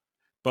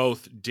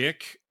 Both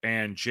Dick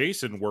and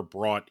Jason were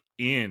brought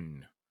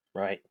in.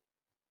 Right.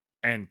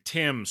 And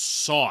Tim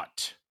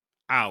sought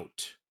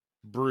out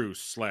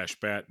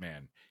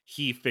Bruce/Batman.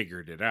 He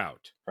figured it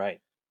out. Right.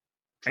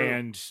 True.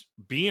 And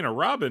being a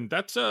Robin,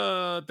 that's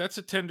a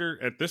tender,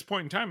 at this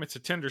point in time, it's a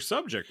tender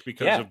subject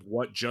because of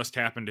what just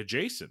happened to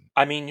Jason.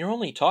 I mean, you're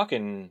only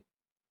talking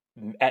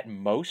at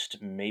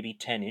most maybe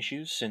 10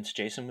 issues since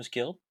Jason was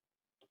killed.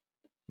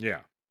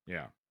 Yeah.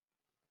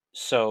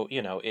 So,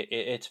 you know,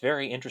 it's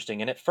very interesting.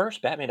 And at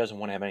first, Batman doesn't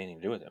want to have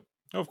anything to do with him.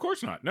 Of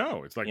course not.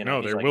 No, it's like, You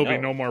know, there he's will like,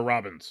 be no. no more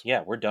Robins.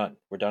 Yeah, we're done.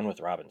 We're done with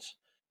Robins.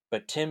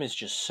 But Tim is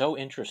just so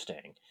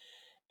interesting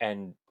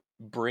and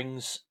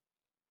brings,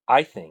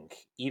 I think,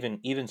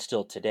 even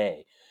still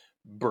today,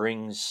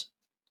 brings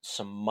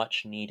some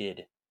much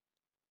needed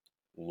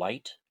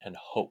light and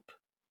hope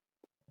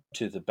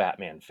to the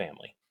Batman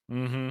family.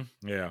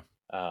 Mm-hmm. Yeah.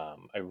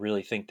 I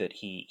really think that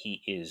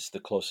he is the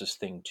closest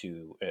thing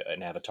to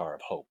an avatar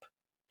of hope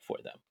for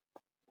them.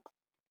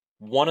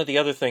 One of the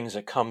other things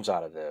that comes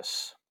out of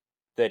this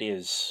that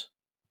is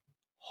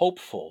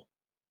hopeful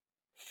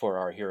for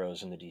our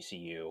heroes in the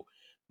DCU,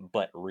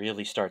 but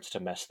really starts to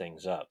mess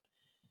things up,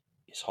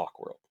 is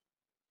Hawkworld.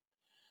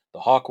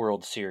 The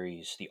Hawkworld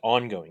series, the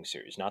ongoing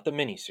series, not the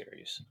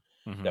mini-series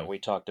that we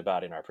talked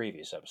about in our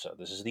previous episode.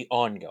 This is the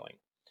ongoing.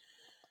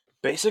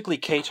 Basically,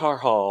 Katar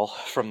Hall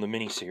from the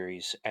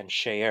miniseries and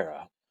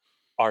Shiera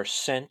are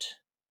sent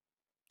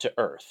to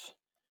Earth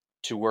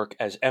to work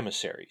as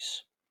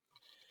emissaries.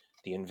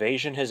 The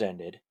invasion has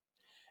ended,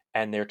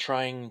 and they're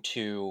trying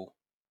to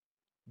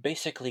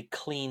basically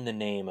clean the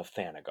name of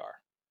Thanagar.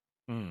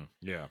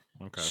 Yeah,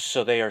 okay.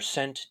 So they are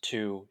sent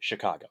to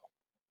Chicago.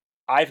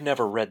 I've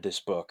never read this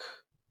book.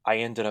 I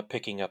ended up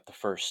picking up the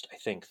first, I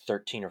think,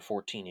 13 or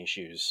 14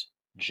 issues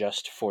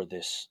just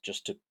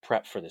to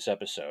prep for this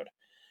episode.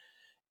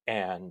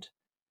 And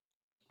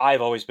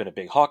I've always been a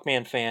big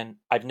Hawkman fan.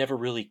 I've never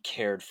really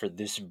cared for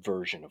this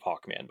version of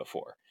Hawkman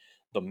before.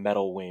 The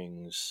metal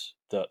wings,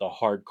 the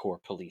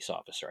hardcore police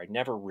officer. I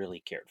never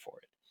really cared for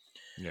it.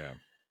 Yeah.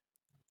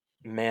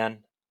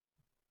 Man,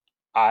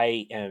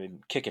 I am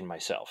kicking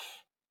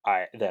myself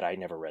that I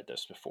never read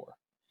this before.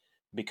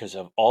 Because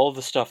of all of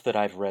the stuff that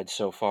I've read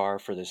so far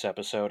for this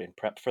episode and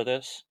prep for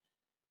this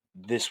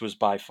was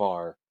by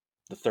far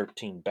the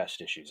 13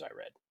 best issues I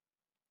read.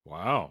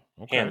 Wow.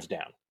 Okay. Hands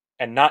down.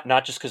 And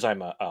not just because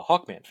I'm a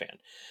Hawkman fan,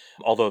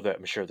 although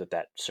I'm sure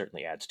that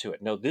certainly adds to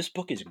it. No, this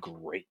book is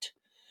great.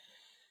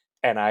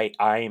 And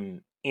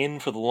I'm in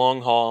for the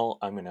long haul.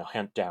 I'm going to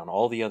hunt down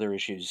all the other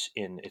issues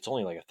it's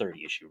only like a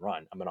 30-issue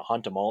run. I'm going to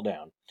hunt them all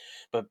down.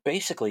 But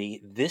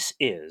basically, this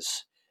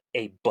is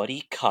a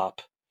buddy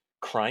cop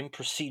crime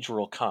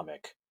procedural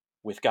comic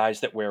with guys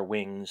that wear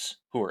wings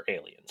who are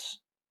aliens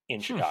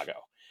in Chicago.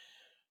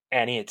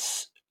 And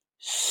it's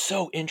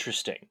so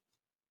interesting.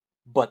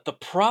 But the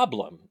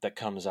problem that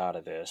comes out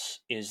of this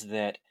is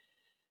that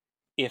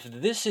if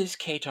this is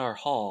Katar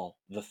Hall,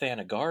 the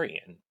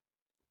Thanagarian,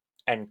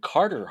 and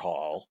Carter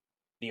Hall,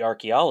 the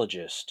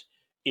archaeologist,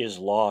 is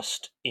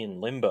lost in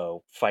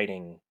limbo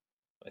fighting,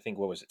 I think,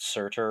 what was it,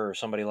 Surtur or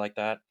somebody like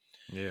that?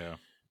 Yeah.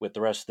 With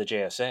the rest of the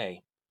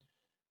JSA,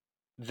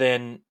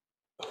 then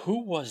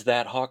who was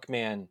that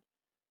Hawkman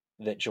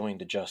that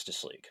joined the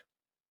Justice League?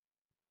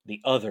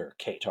 The other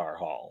Katar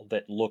Hall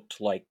that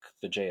looked like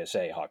the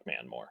JSA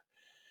Hawkman more.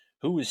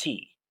 Who is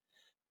he?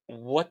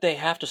 What they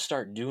have to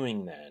start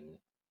doing then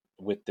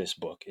with this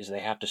book is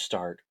they have to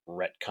start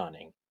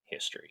retconning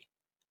history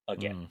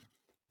again,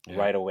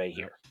 right away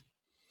here.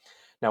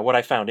 Now, what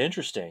I found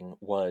interesting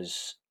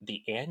was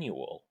the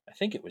annual, I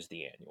think it was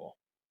the annual,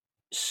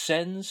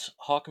 sends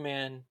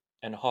Hawkman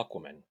and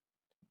Hawkwoman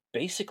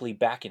basically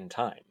back in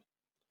time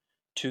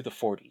to the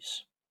 40s.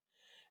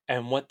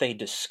 And what they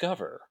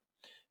discover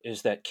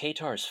is that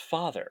Katar's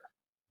father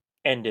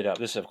ended up,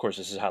 this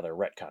is how they're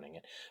retconning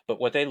it, but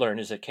what they learn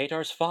is that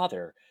Katar's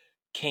father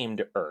came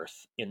to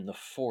Earth in the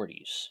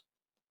 40s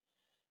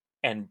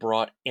and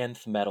brought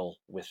nth metal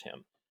with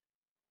him.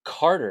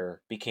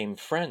 Carter became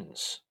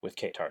friends with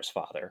Katar's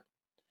father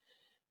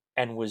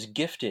and was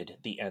gifted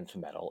the nth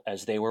metal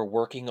as they were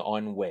working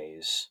on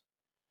ways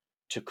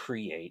to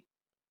create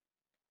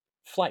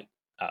flight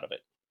out of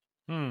it.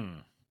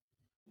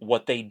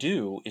 What they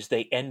do is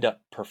they end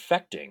up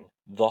perfecting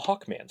the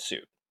Hawkman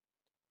suit.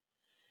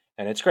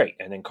 And it's great.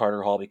 And then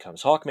Carter Hall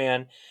becomes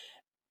Hawkman,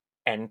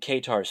 and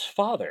Katar's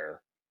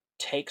father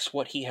takes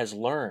what he has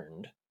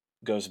learned,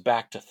 goes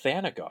back to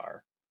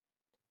Thanagar,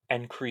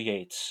 and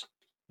creates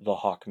the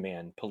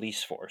Hawkman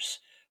police force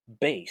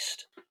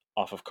based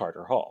off of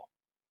Carter Hall.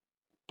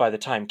 By the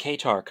time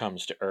Katar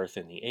comes to Earth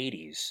in the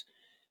 80s,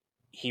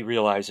 he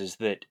realizes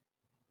that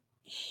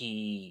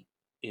he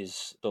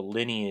is the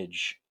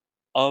lineage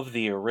of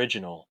the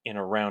original in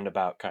a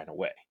roundabout kind of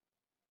way.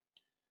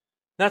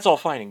 That's all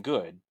fine and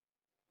good,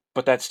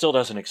 but that still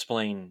doesn't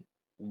explain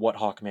what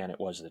Hawkman it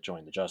was that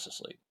joined the Justice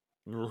League.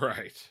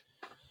 Right.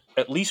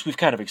 At least we've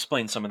kind of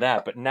explained some of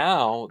that, but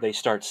now they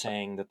start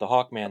saying that the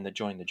Hawkman that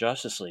joined the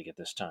Justice League at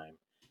this time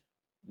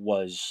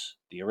was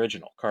the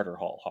original Carter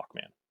Hall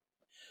Hawkman.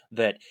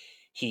 That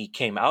he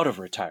came out of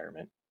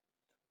retirement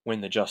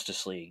when the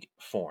Justice League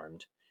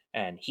formed,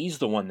 and he's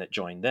the one that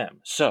joined them.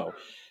 So,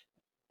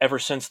 ever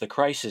since the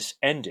Crisis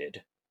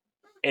ended,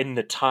 in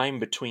the time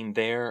between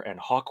there and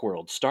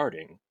Hawkworld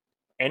starting,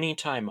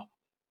 anytime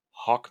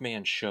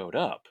Hawkman showed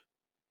up,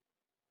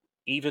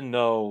 even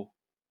though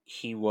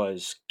he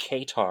was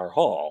Katar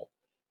Hall,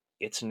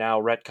 it's now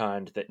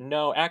retconned that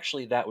no,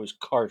 actually that was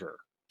Carter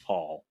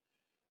Hall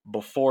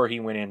before he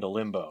went into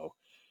limbo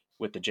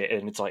with the J.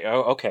 And it's like,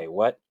 oh, okay,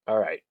 what? All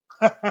right.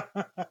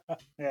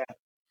 Yeah.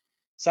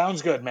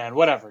 Sounds good, man.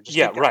 Whatever. Just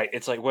Yeah, keep going. right.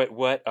 It's like,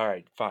 what? All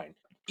right, fine.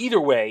 Either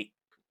way,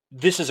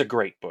 this is a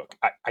great book.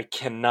 I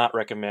cannot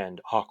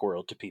recommend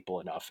Hawkworld to people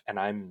enough, and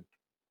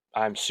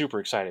I'm super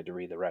excited to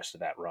read the rest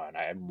of that run.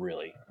 I'm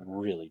really,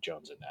 really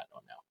jonesing that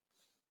one now.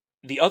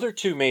 The other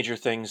two major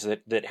things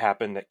that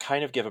happen that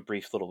kind of give a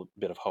brief little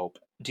bit of hope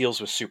deals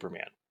with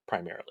Superman,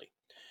 primarily.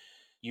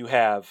 You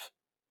have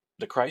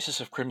the Crisis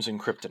of Crimson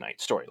Kryptonite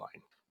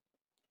storyline,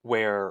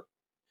 where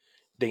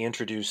they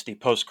introduce the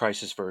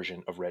post-crisis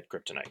version of Red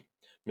Kryptonite.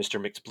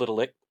 Mr.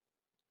 Mxyzptlk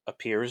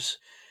appears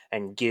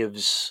and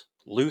gives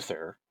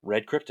Luthor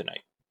Red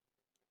Kryptonite,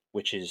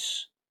 which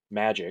is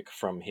magic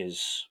from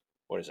his,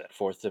 what is that,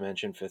 fourth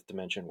dimension, fifth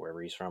dimension,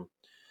 wherever he's from.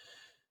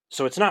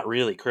 So it's not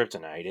really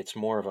kryptonite, it's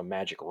more of a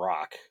magic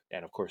rock,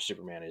 and of course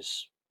Superman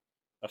is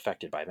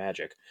affected by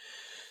magic,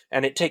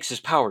 and it takes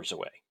his powers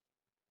away.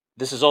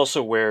 This is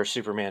also where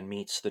Superman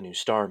meets the new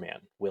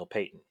Starman, Will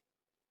Payton,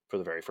 for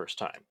the very first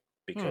time,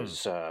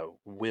 because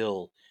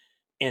Will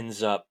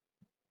ends up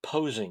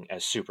posing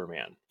as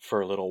Superman for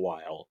a little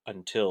while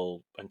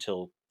until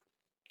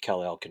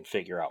Kal-El can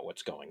figure out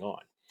what's going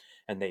on,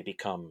 and they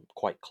become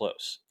quite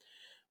close,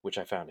 which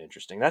I found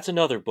interesting. That's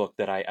another book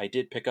that I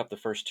did pick up the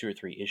first 2 or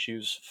 3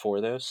 issues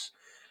for this,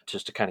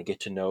 just to kind of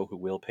get to know who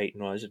Will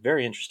Payton was. A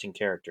very interesting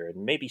character,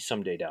 and maybe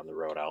someday down the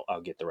road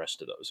I'll get the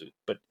rest of those.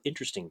 But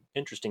interesting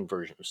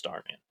version of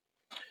Starman.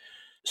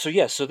 So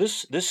so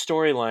this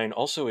storyline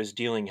also is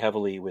dealing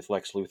heavily with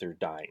Lex Luthor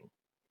dying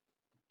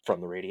from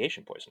the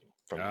radiation poisoning.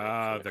 From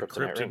the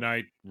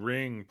kryptonite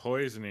ring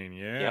poisoning.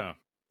 Yeah.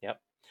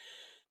 Yep.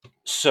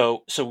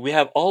 So we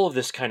have all of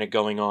this kind of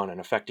going on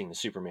and affecting the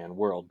Superman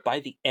world. By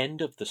the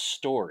end of the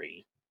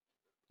story,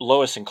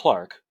 Lois and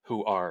Clark,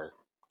 who are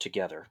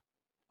together,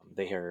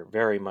 they are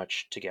very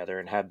much together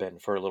and have been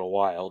for a little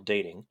while,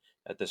 dating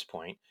at this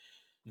point,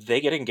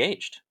 they get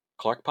engaged.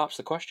 Clark pops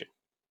the question.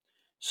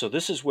 So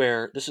this is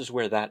where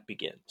that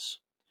begins.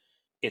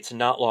 It's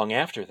not long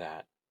after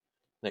that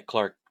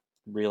Clark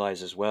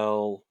realizes,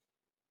 well,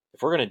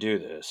 if we're going to do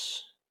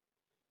this,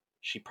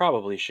 she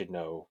probably should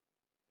know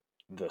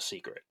the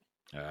secret.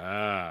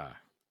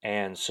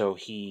 And so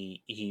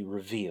he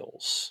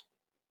reveals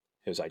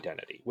his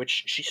identity,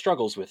 which she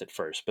struggles with at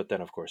first, but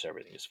then of course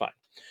everything is fine.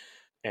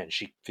 And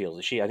she feels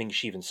I think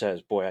she even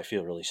says, boy, I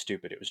feel really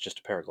stupid. It was just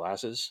a pair of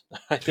glasses.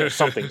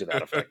 Something to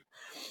that effect.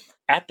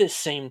 At this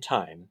same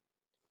time,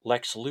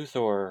 Lex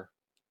Luthor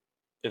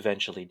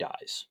eventually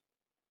dies.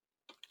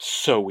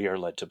 So we are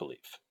led to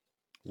believe.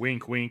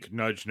 Wink, wink,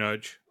 nudge,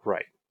 nudge.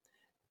 Right.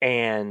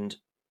 And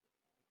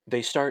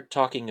they start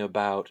talking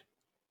about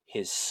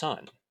his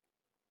son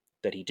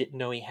that he didn't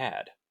know he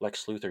had,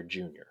 Lex Luthor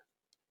Jr.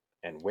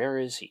 And where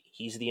is he?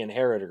 He's the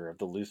inheritor of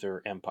the Luthor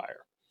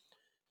Empire.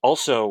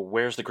 Also,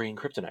 where's the green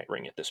kryptonite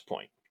ring at this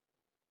point?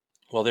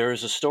 Well, there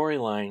is a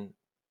storyline,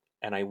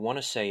 and I want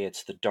to say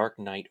it's The Dark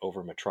Knight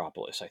over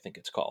Metropolis, I think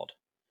it's called.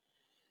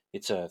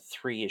 It's a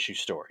 3-issue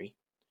story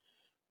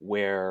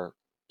where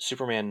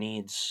Superman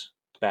needs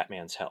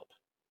Batman's help,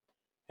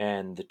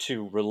 and the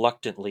two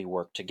reluctantly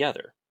work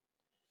together.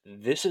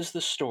 This is the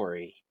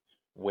story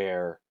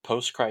where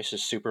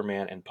post-crisis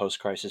Superman and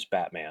post-crisis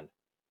Batman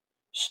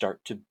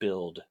start to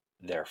build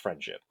their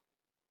friendship.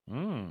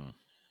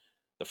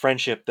 The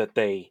friendship that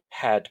they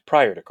had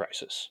prior to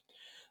Crisis,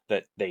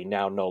 that they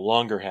now no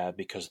longer have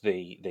because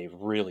they've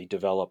really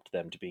developed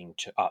them to being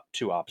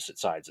two opposite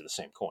sides of the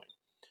same coin.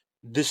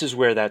 This is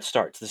where that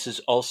starts. This is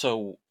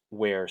also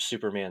where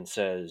Superman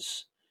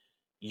says,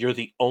 you're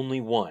the only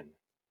one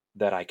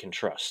that I can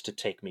trust to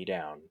take me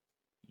down.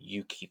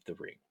 You keep the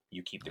ring.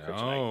 You keep the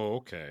kryptonite. Oh,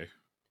 okay.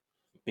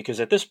 Because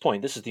at this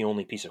point, this is the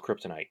only piece of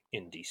kryptonite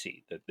in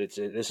DC.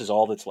 This is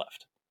all that's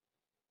left.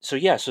 So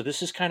yeah, so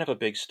this is kind of a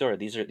big story.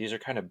 These are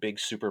kind of big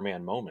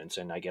Superman moments,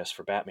 and I guess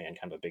for Batman,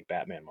 kind of a big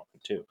Batman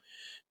moment too,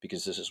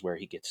 because this is where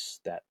he gets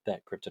that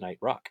kryptonite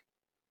rock.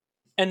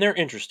 And they're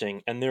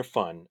interesting and they're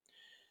fun.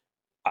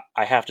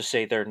 I have to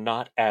say they're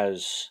not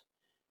as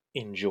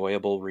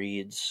enjoyable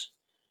reads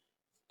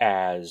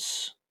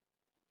as,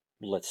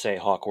 let's say,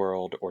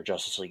 Hawkworld or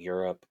Justice League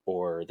Europe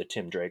or the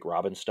Tim Drake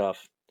Robin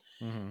stuff.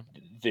 Mm-hmm.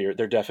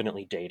 They're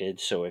definitely dated,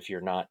 so if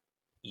you're not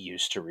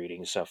used to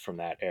reading stuff from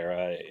that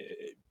era,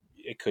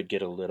 it could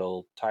get a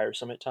little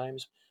tiresome at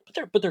times.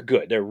 But they're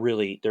good.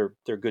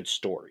 They're good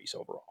stories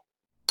overall.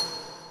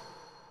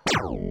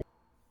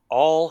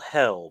 All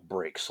hell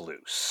breaks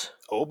loose.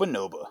 Oba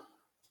Noba.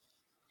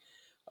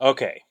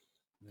 Okay,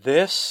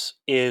 this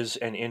is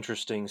an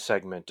interesting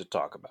segment to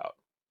talk about.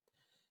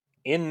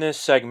 In this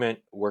segment,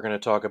 we're going to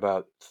talk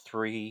about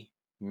 3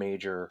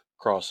 major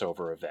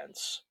crossover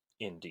events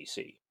in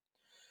DC.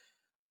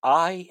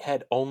 I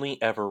had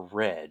only ever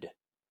read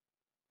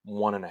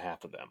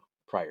 1.5 of them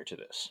prior to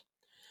this.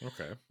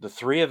 Okay. The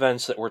 3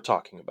 events that we're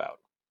talking about: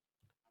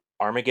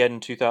 Armageddon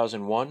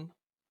 2001,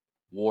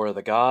 War of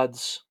the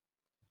Gods,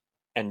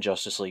 and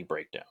Justice League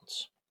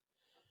Breakdowns.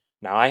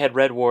 Now, I had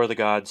read War of the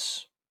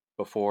Gods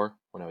before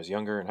when I was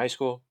younger in high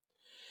school,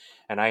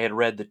 and I had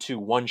read the 2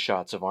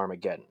 one-shots of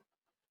Armageddon,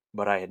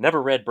 but I had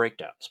never read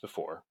Breakdowns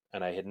before,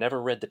 and I had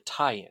never read the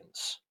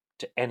tie-ins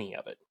to any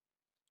of it.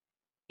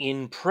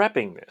 In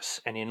prepping this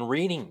and in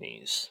reading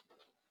these,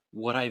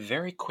 what I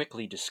very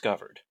quickly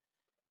discovered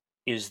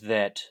is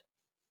that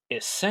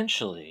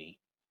essentially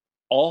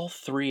all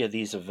 3 of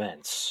these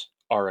events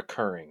are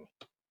occurring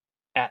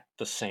at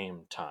the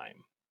same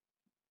time.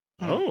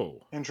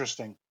 Oh.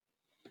 Interesting.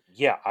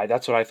 Yeah,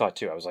 that's what I thought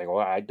too. I was like, well,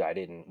 I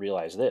didn't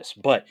realize this.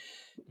 But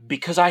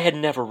because I had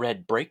never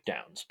read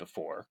Breakdowns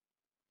before,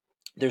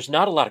 there's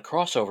not a lot of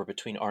crossover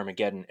between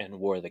Armageddon and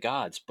War of the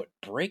Gods, but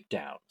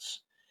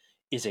Breakdowns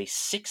is a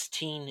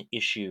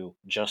 16-issue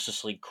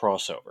Justice League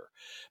crossover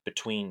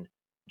between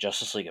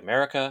Justice League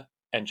America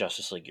and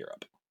Justice League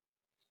Europe.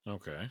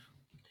 Okay.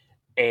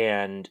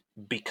 And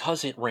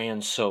because it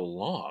ran so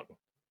long,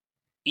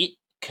 it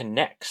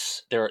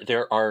connects.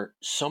 There are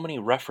so many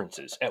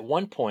references. At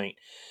one point,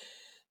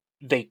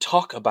 they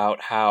talk about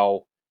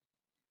how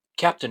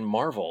Captain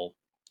Marvel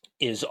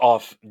is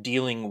off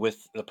dealing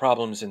with the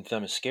problems in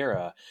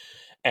Themyscira,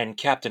 and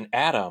Captain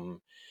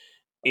Atom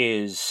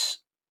is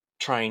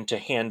trying to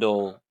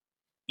handle,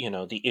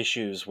 the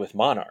issues with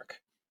Monarch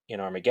in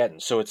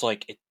Armageddon. So it's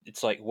like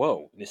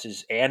whoa, this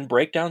is, and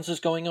Breakdowns is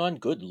going on.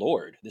 Good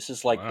Lord, this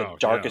is like Wow, the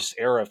darkest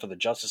era for the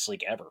Justice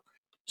League ever.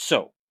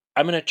 So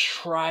I'm gonna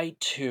try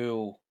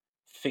to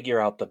figure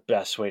out the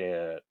best way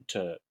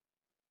to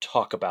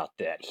talk about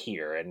that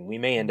here, and we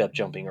may end up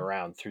jumping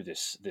around through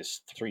this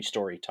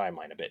 3-story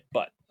timeline a bit,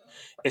 but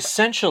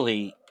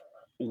essentially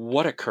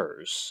what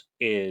occurs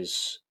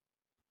is,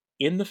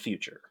 in the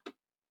future,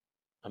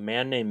 a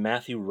man named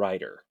Matthew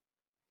Ryder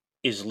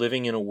is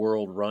living in a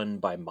world run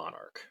by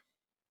Monarch,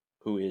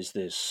 who is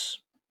this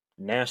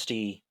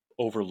nasty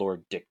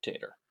overlord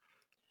dictator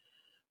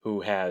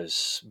who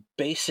has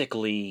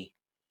basically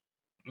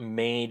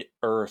made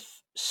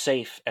Earth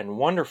safe and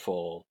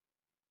wonderful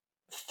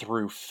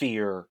through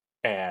fear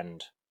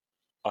and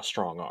a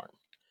strong arm.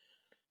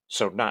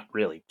 So not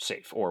really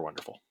safe or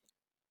wonderful.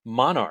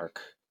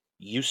 Monarch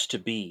used to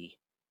be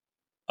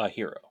a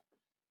hero,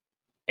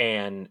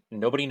 and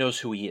nobody knows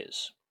who he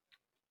is.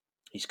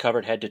 He's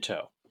covered head to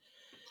toe.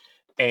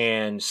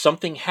 And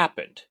something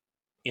happened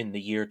in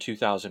the year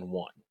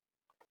 2001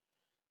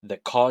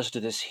 that caused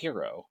this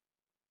hero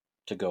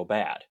to go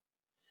bad.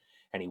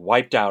 And he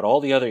wiped out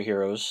all the other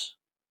heroes,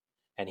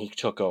 and he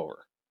took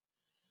over.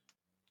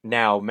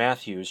 Now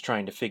Matthew's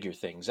trying to figure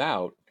things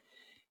out.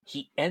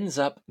 He ends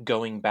up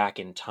going back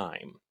in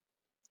time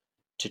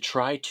to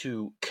try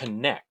to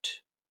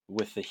connect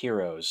with the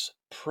heroes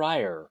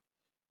prior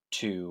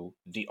to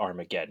the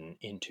Armageddon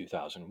in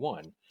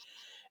 2001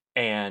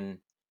 and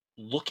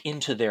look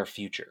into their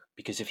future.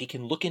 Because if he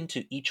can look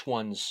into each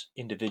one's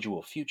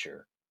individual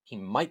future, he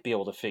might be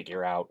able to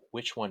figure out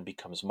which one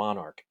becomes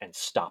Monarch and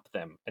stop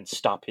them and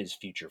stop his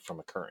future from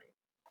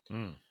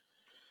occurring.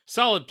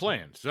 Solid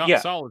plan. Yeah.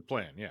 Solid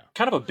plan, yeah.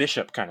 Kind of a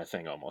Bishop kind of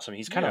thing almost. I mean,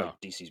 he's kind of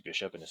like DC's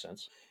Bishop in a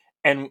sense.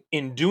 And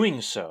in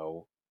doing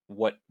so,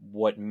 what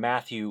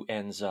Matthew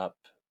ends up,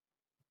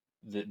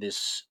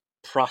 this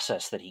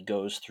process that he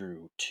goes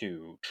through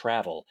to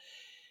travel,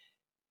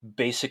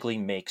 basically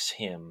makes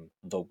him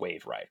the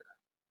Wave Rider.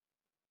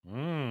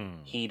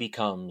 He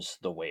becomes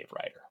the Wave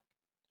Rider.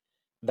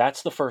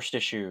 That's the first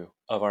issue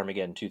of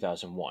Armageddon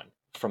 2001.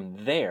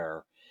 From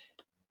there,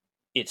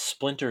 it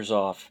splinters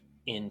off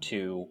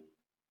into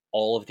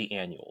all of the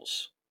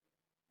annuals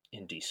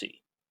in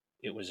DC.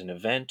 It was an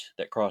event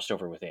that crossed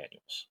over with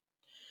annuals.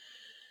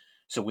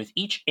 So with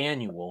each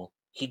annual,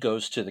 he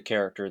goes to the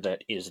character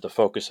that is the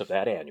focus of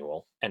that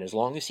annual, and as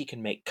long as he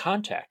can make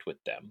contact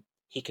with them,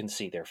 he can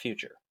see their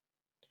future.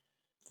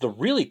 The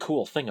really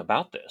cool thing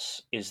about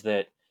this is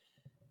that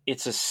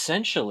it's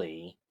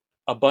essentially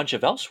a bunch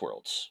of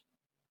Elseworlds,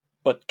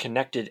 but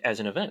connected as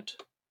an event.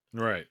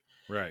 Right.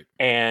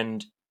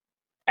 And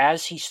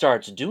as he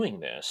starts doing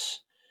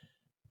this,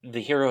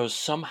 the heroes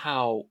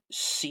somehow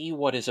see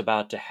what is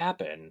about to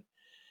happen,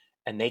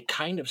 and they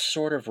kind of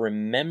sort of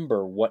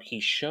remember what he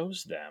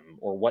shows them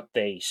or what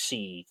they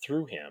see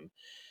through him.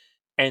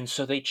 And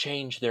so they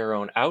change their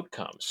own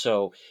outcome.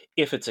 So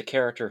if it's a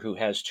character who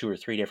has 2 or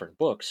 3 different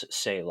books,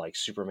 say like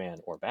Superman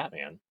or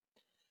Batman,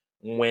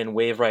 when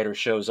Wave Rider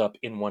shows up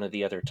in one of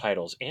the other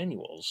titles'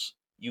 annuals,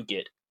 you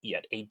get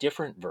yet a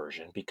different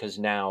version, because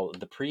now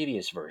the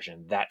previous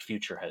version, that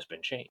future has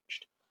been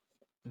changed.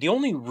 The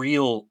only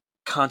real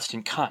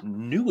constant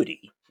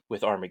continuity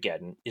with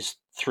Armageddon is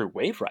through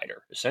Wave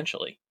Rider,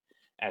 essentially,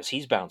 as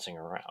he's bouncing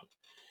around.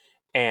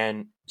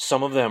 And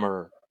some of them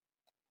are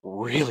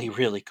really,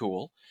 really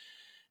cool,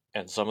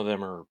 and some of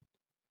them are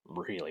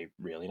really,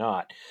 really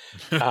not.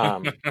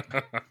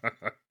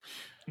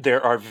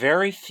 There are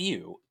very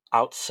few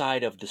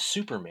outside of the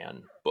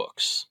Superman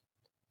books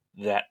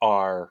that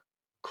are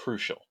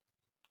crucial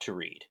to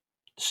read.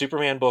 The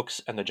Superman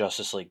books and the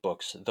Justice League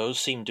books, those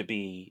seem to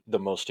be the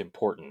most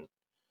important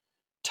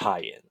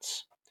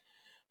tie-ins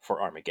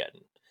for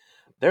Armageddon.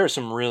 There are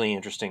some really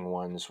interesting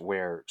ones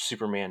where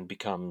Superman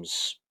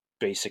becomes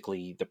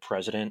basically the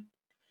president.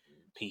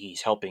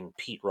 He's helping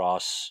Pete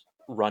Ross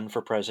run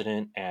for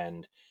president,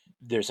 and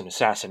there's an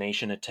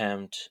assassination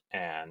attempt,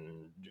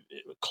 and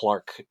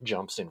Clark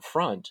jumps in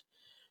front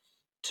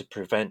to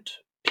prevent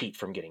Pete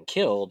from getting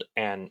killed,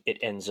 and it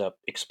ends up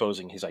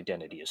exposing his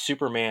identity as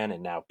Superman,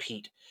 and now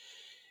Pete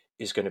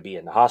is going to be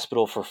in the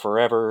hospital for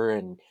forever,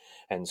 and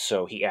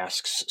so he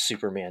asks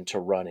Superman to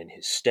run in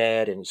his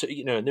stead, and so,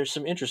 you know, and there's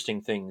some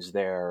interesting things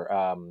there.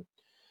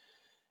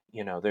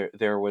 You know,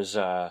 there was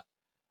a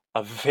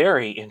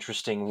very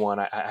interesting one.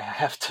 I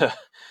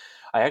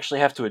actually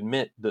have to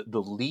admit,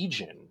 the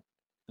Legion,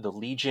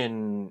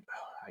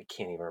 I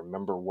can't even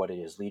remember what it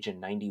is, Legion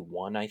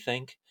 91, I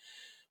think,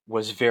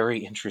 was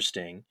very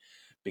interesting,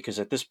 because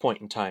at this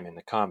point in time in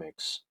the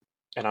comics,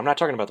 and I'm not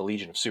talking about the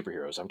Legion of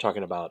Superheroes, I'm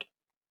talking about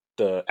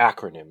the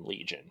acronym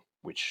Legion,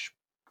 which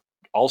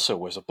also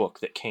was a book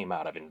that came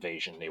out of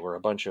Invasion. They were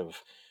a bunch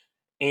of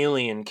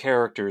alien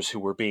characters who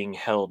were being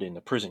held in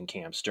the prison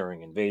camps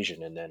during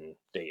Invasion, and then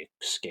they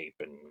escape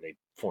and they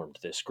formed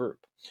this group.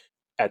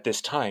 At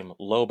this time,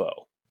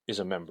 Lobo is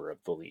a member of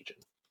the Legion.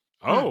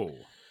 Oh.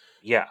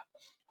 Yeah.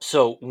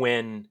 So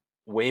when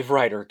Wave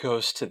Rider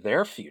goes to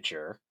their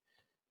future,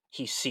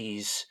 he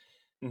sees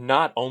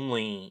not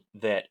only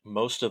that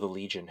most of the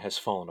Legion has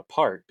fallen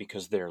apart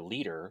because their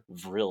leader,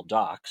 Vril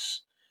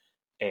Dox,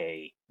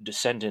 a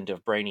descendant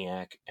of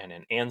Brainiac and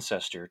an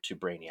ancestor to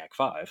Brainiac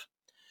 5,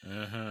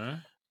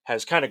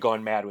 has kind of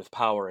gone mad with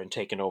power and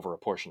taken over a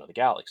portion of the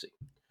galaxy,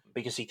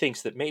 because he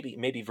thinks that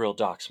maybe Vril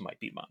Dox might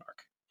be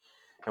Monarch.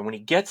 And when he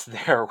gets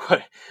there,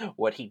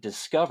 what he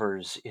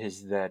discovers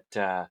is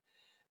that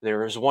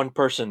there is one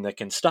person that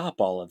can stop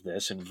all of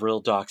this, and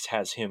Vril Dox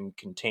has him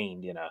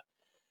contained in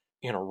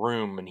a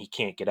room, and he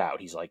can't get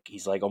out. He's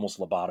like almost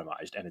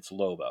lobotomized, and it's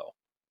Lobo.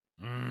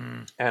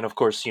 And of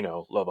course, you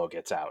know, Lobo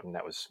gets out, and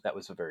that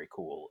was a very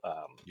cool.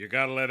 You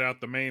gotta let out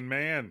the main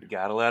man. You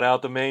gotta let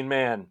out the main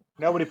man.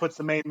 Nobody puts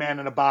the main man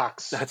in a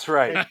box. That's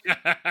right.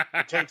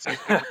 It takes it.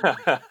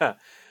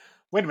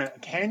 Wait a minute.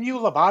 Can you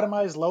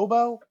lobotomize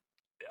Lobo?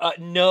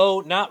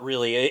 No, not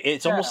really.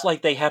 It's almost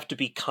like they have to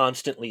be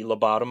constantly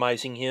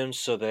lobotomizing him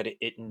so that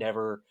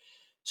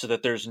so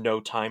that there's no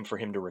time for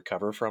him to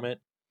recover from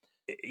it.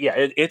 Yeah,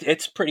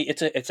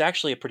 it's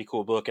actually a pretty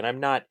cool book,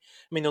 and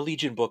the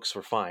Legion books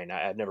were fine.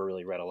 I've never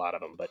really read a lot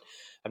of them, but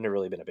I've never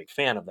really been a big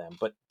fan of them.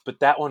 But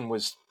that one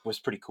was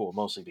pretty cool,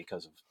 mostly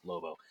because of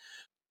Lobo.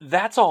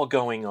 That's all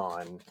going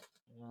on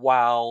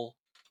while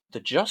the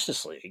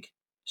Justice League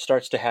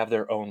starts to have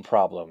their own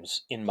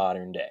problems in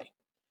modern day.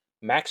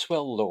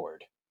 Maxwell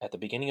Lord, at the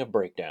beginning of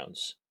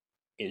Breakdowns,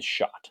 is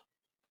shot.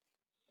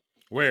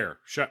 Where?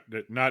 Shot?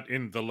 Not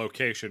in the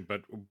location,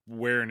 but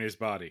where in his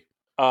body?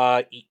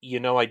 You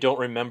know, I don't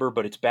remember,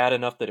 but it's bad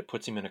enough that it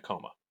puts him in a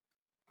coma.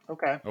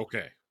 Okay.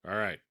 All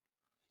right.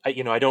 I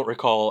don't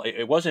recall.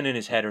 It wasn't in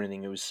his head or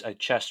anything. It was a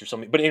chest or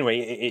something. But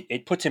anyway,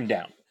 it puts him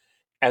down.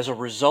 As a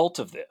result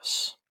of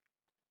this,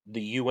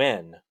 the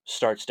UN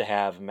starts to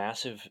have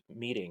massive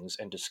meetings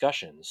and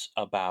discussions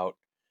about,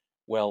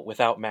 well,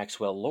 without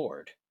Maxwell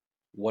Lord,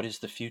 what is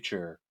the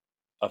future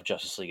of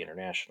Justice League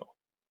International?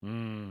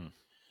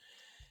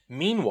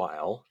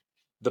 Meanwhile,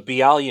 the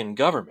Bialyan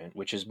government,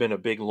 which has been a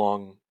big,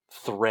 long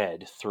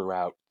thread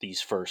throughout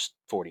these first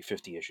 40,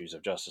 50 issues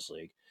of Justice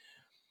League,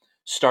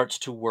 starts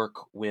to work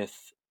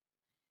with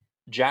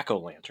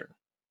Jack-O-Lantern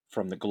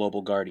from the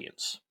Global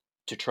Guardians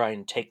to try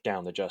and take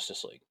down the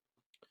Justice League.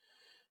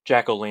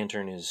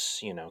 Jack-O-Lantern is,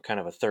 you know, kind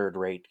of a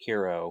third-rate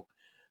hero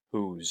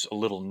who's a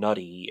little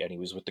nutty, and he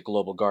was with the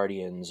Global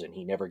Guardians, and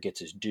he never gets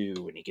his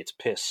due, and he gets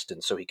pissed,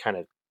 and so he kind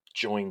of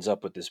joins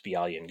up with this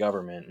Bialyan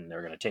government, and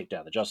they're going to take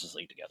down the Justice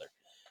League together.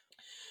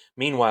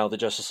 Meanwhile, the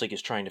Justice League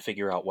is trying to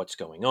figure out what's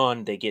going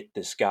on. They get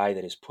this guy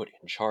that is put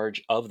in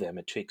charge of them.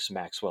 It takes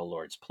Maxwell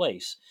Lord's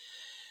place.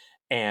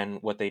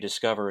 And what they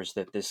discover is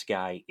that this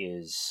guy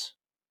is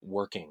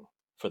working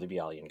for the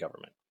Bialyan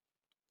government.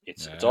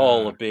 It's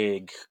all a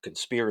big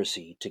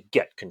conspiracy to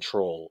get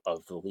control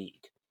of the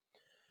League.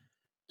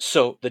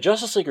 So the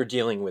Justice League are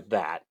dealing with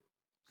that.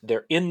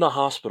 They're in the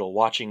hospital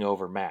watching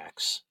over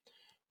Max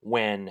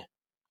when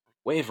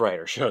Wave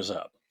Rider shows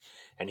up.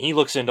 And he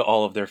looks into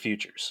all of their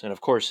futures. And of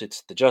course,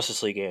 it's the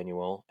Justice League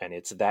annual, and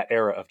it's that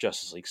era of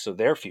Justice League, so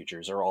their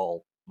futures are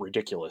all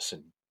ridiculous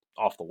and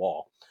off the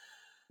wall.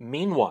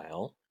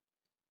 Meanwhile,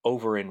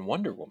 over in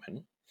Wonder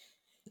Woman,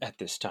 at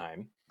this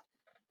time,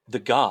 the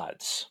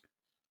gods,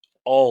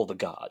 all the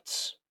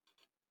gods,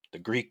 the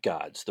Greek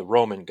gods, the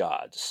Roman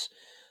gods,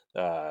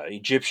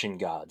 Egyptian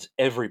gods,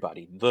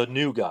 everybody, the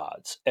new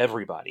gods,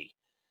 everybody,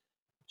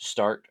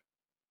 start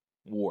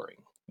warring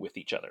with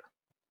each other.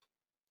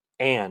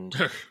 And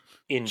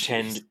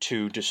intend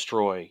to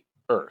destroy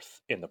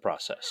Earth in the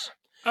process.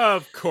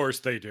 Of course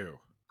they do.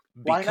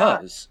 Why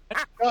Because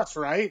Us,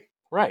 right?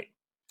 right.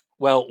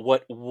 Well,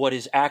 what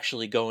is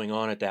actually going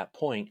on at that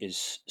point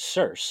is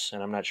Circe,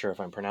 and I'm not sure if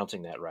I'm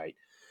pronouncing that right,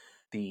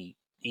 the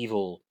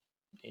evil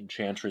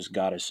enchantress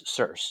goddess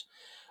Circe,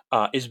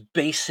 is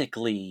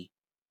basically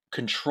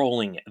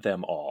controlling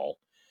them all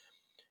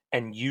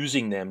and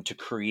using them to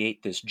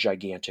create this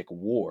gigantic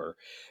war,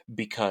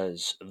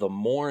 because the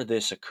more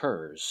this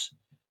occurs,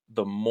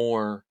 the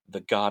more the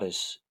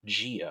goddess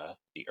Gia,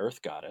 the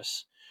Earth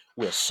goddess,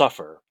 will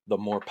suffer, the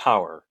more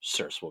power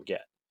Circe will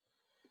get.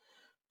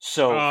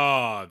 So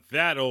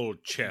that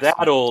old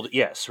chestnut.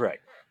 Yes, right.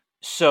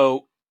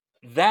 So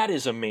that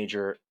is a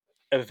major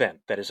event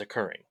that is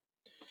occurring.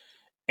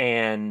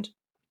 And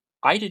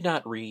I did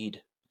not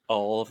read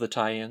all of the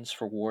tie-ins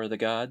for War of the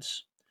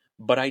Gods,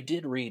 but I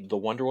did read the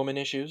Wonder Woman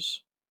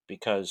issues,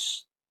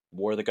 because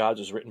War of the Gods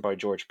was written by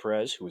George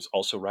Perez, who was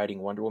also writing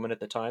Wonder Woman at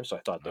the time, so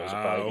I thought those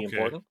would probably be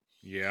important.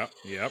 Yep.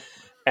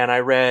 And I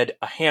read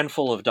a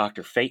handful of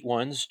Dr. Fate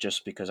ones,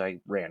 just because I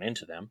ran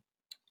into them.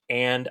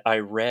 And I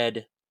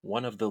read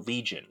one of the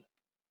Legion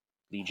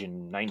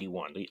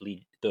 91,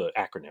 the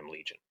acronym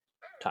Legion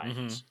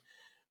tie-ins.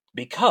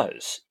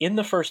 Because in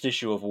the first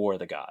issue of War of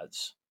the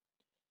Gods,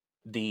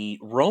 the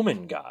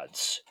Roman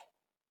gods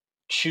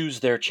choose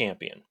their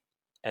champion,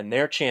 and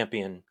their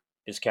champion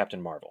is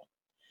Captain Marvel.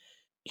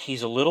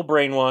 He's a little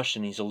brainwashed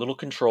and he's a little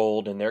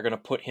controlled, and they're going to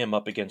put him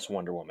up against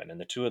Wonder Woman,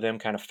 and the two of them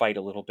kind of fight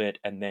a little bit,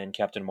 and then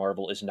Captain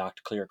Marvel is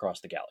knocked clear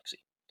across the galaxy.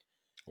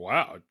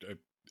 Wow.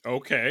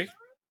 Okay.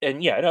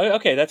 And yeah,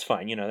 okay, that's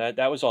fine.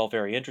 That was all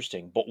very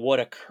interesting. But what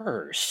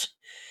occurs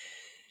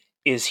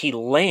is he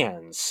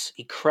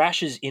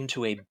crashes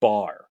into a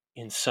bar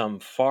in some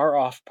far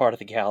off part of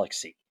the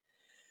galaxy,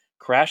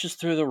 crashes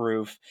through the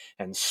roof,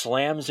 and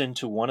slams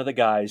into one of the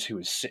guys who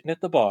is sitting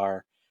at the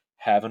bar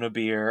having a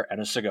beer and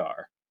a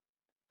cigar.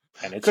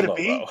 And it's Could it Lobo.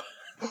 be?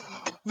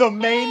 The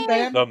main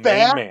man? The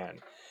main man.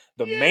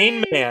 The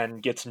main man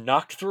gets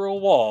knocked through a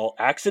wall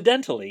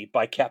accidentally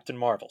by Captain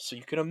Marvel. So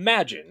you can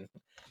imagine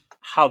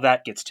how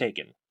that gets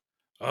taken.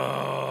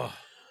 Oh.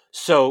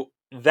 So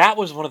that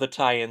was one of the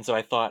tie-ins that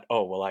I thought,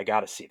 oh, well, I got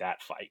to see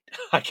that fight.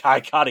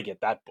 I got to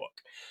get that book.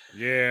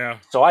 Yeah.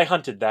 So I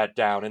hunted that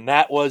down, and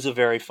that was a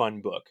very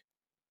fun book.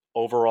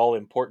 Overall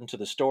important to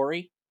the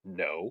story?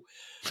 No.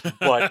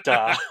 But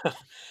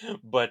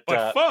but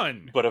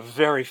fun. But a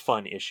very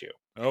fun issue.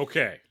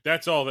 Okay.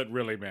 That's all that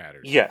really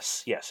matters.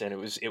 Yes, and it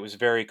was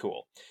very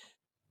cool.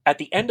 At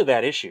the end of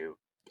that issue,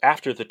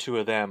 after the two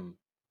of them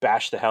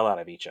bash the hell out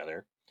of each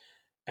other,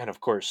 and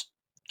of course,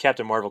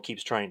 Captain Marvel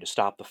keeps trying to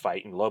stop the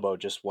fight, and Lobo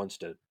just wants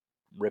to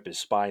rip his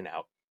spine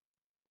out.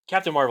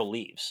 Captain Marvel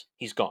leaves.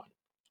 He's gone.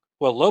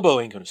 Well, Lobo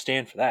ain't going to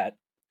stand for that,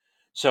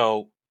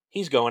 so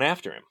he's going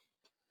after him.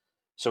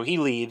 So he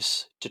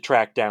leaves to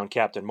track down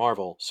Captain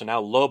Marvel, so now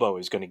Lobo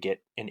is going to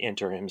get and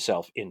enter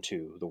himself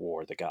into the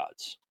War of the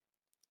Gods.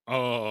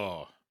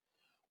 Oh.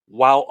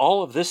 While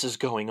all of this is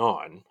going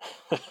on,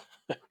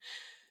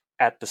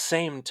 at the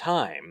same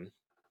time,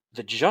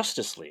 the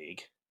Justice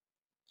League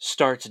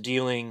starts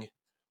dealing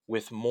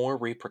with more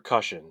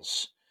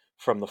repercussions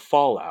from the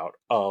fallout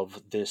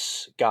of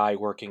this guy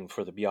working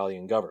for the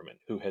Bialyan government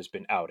who has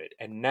been outed.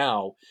 And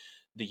now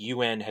the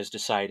UN has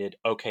decided,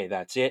 okay,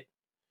 that's it.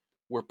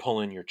 We're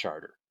pulling your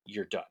charter.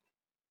 You're done.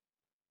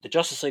 The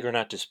Justice League are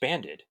not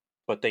disbanded,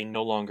 but they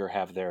no longer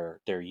have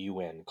their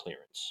UN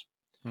clearance.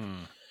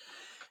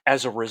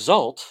 As a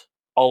result,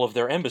 all of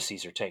their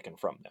embassies are taken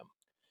from them.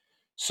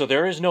 So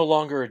there is no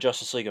longer a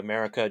Justice League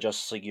America,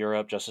 Justice League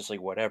Europe, Justice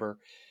League whatever.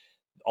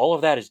 All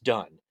of that is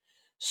done.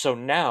 So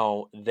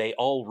now they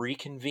all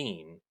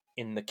reconvene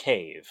in the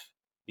cave,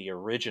 the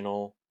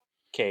original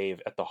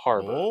cave at the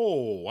harbor.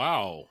 Oh,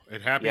 wow.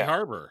 At Happy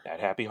Harbor. At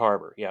Happy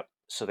Harbor, yep.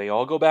 So they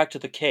all go back to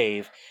the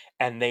cave,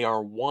 and they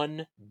are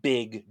one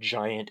big,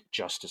 giant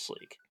Justice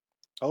League.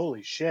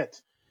 Holy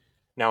shit.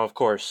 Now, of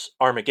course,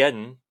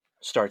 Armageddon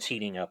starts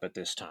heating up at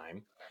this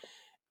time,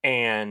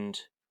 and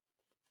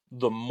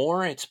the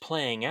more it's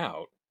playing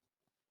out,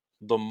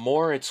 the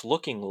more it's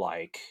looking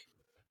like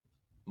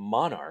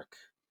Monarch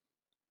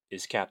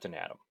is Captain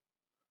Atom.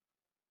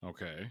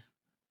 Okay.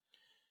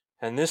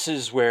 And this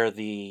is where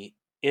the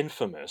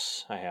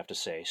infamous, I have to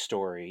say,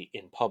 story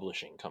in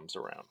publishing comes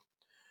around,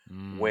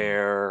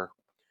 where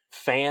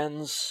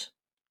fans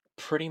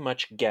pretty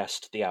much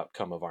guessed the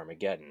outcome of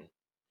Armageddon.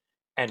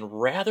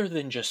 And rather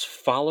than just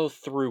follow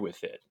through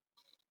with it,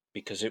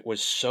 because it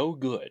was so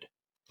good,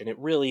 and it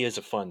really is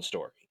a fun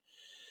story,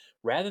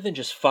 rather than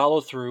just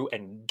follow through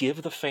and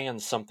give the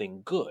fans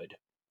something good,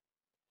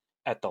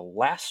 at the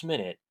last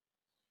minute,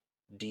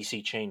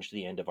 DC changed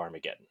the end of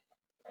Armageddon.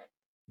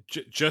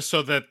 Just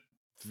so that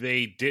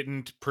they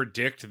didn't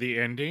predict the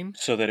ending?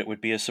 So that it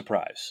would be a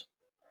surprise.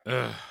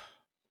 Ugh.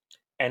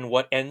 And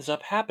what ends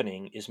up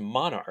happening is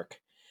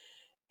Monarch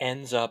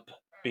ends up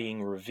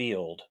being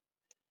revealed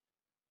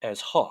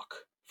as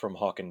Hawk from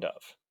Hawk and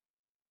Dove.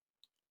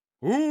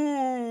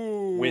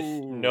 Ooh! With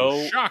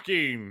no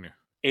shocking,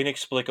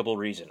 inexplicable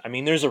reason. I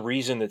mean, there's a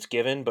reason that's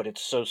given, but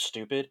it's so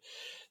stupid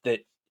that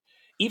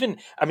even,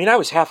 I mean, I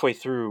was halfway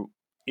through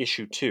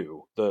issue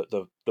 2,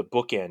 the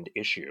bookend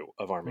issue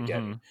of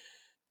Armageddon,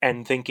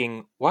 and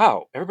thinking,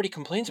 wow, everybody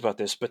complains about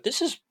this, but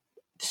this is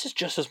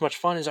just as much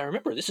fun as I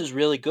remember. This is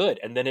really good.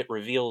 And then it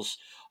reveals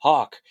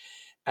Hawk,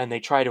 and they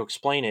try to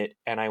explain it,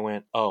 and I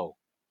went, oh,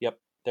 yep,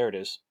 there it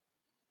is.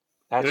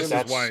 This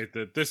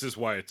is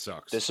why it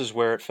sucks. This is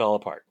where it fell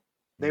apart.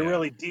 They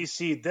really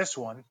DC'd this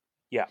one.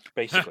 Yeah,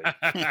 basically.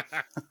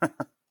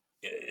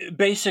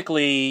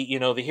 Basically, you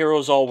know, the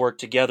heroes all work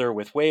together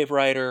with Wave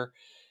Rider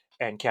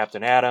and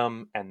Captain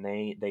Atom, and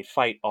they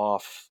fight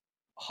off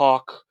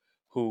Hawk,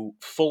 who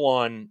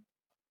full-on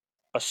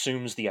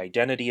assumes the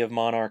identity of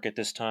Monarch at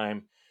this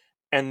time,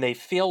 and they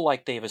feel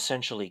like they've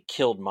essentially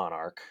killed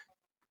Monarch.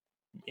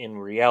 In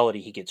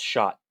reality, he gets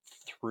shot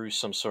through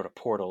some sort of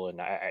portal,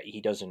 and I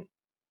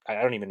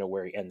don't even know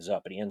where he ends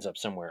up, but he ends up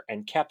somewhere.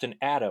 And Captain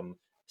Atom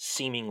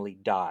seemingly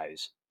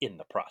dies in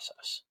the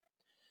process.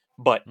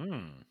 But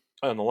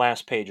on the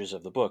last pages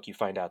of the book, you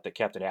find out that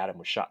Captain Atom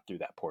was shot through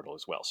that portal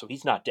as well. So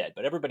he's not dead,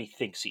 but everybody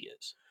thinks he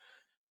is.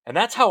 And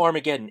that's how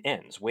Armageddon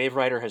ends. Wave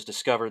Rider has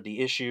discovered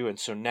the issue, and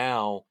so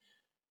now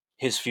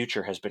his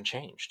future has been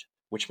changed,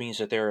 which means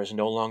that there is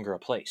no longer a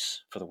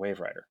place for the Wave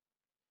Rider.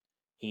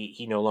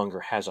 He no longer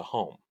has a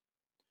home,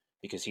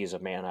 because he is a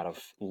man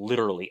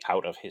literally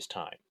out of his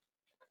time.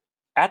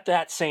 At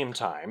that same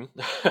time,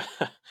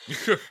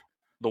 the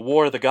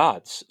War of the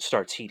Gods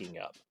starts heating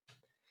up.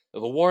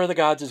 The War of the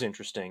Gods is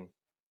interesting.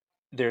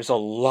 There's a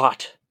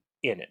lot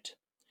in it.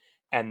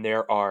 And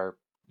there are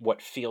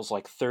what feels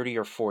like 30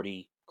 or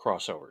 40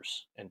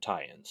 crossovers and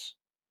tie-ins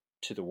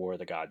to the War of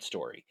the Gods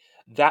story.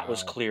 That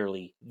was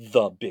clearly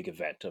the big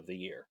event of the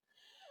year.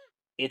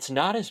 It's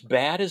not as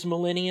bad as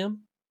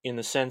Millennium, in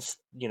the sense,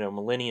 you know,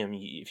 Millennium,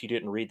 if you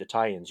didn't read the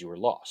tie-ins, you were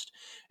lost.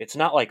 It's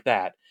not like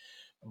that,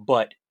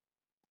 but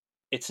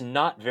it's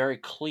not very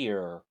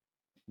clear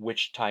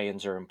which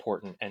tie-ins are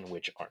important and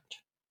which aren't.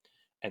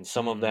 And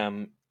some of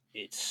them,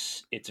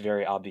 it's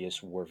very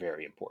obvious were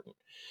very important.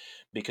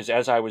 Because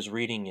as I was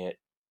reading it,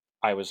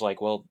 I was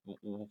like, well,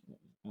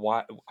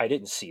 why? I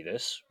didn't see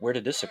this. Where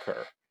did this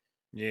occur?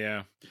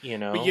 Yeah. You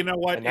know? But you know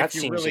what? And that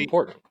seems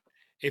important.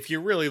 If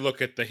you really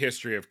look at the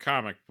history of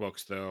comic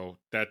books, though,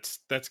 that's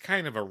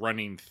kind of a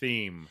running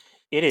theme.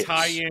 It is.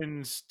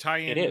 Tie-ins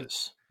it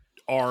is.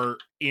 are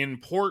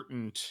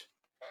important.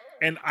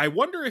 And I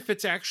wonder if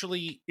it's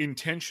actually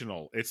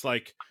intentional. It's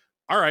like,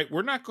 all right,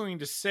 we're not going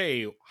to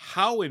say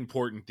how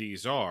important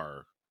these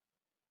are.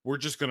 We're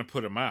just going to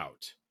put them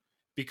out.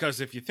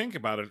 Because if you think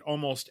about it,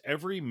 almost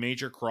every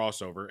major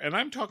crossover, and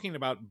I'm talking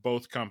about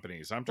both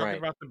companies. I'm talking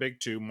about the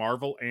big two,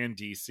 Marvel and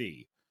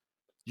DC.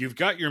 You've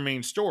got your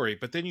main story,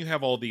 but then you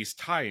have all these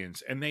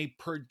tie-ins, and they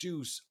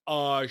produce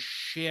a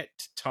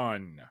shit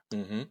ton.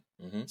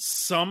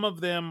 Some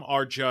of them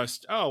are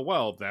just, oh,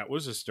 well, that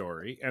was a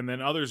story. And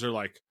then others are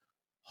like,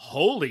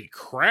 holy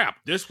crap,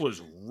 this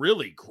was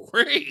really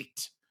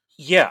great.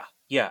 Yeah.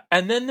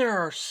 And then there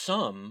are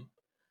some,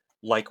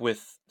 like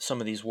with some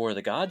of these War of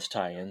the Gods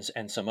tie-ins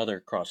and some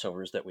other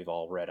crossovers that we've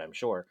all read, I'm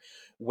sure,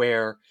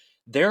 where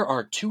there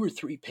are 2 or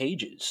 3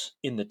 pages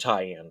in the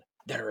tie-in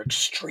that are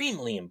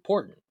extremely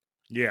important.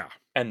 Yeah.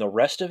 And the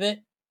rest of it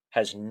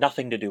has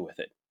nothing to do with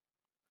it.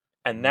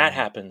 And that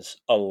happens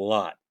a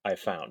lot, I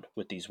found,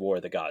 with these War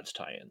of the Gods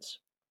tie-ins.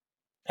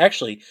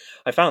 Actually,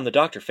 I found the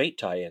Dr. Fate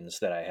tie-ins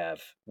that I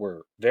have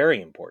were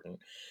very important.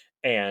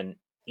 And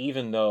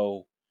even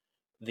though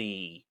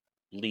the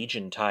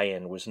Legion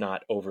tie-in was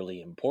not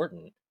overly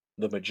important,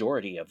 the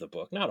majority of the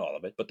book, not all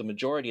of it, but the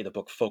majority of the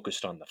book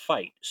focused on the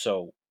fight.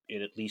 So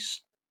it at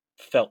least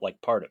felt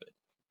like part of it.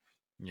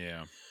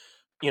 Yeah.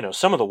 You know,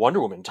 some of the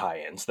Wonder Woman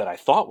tie-ins that I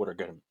thought were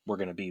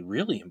going to be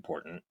really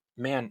important,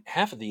 man,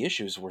 half of the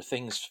issues were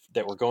things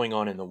that were going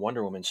on in the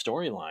Wonder Woman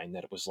storyline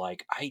that it was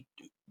like,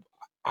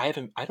 I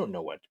don't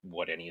know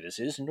what any of this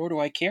is, nor do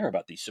I care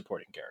about these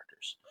supporting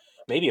characters.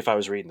 Maybe if I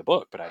was reading the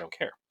book, but I don't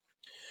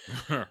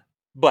care.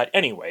 But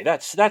anyway,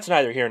 that's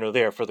neither here nor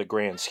there for the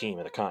grand scheme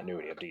of the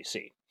continuity of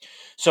DC.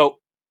 So,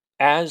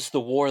 as the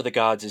War of the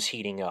Gods is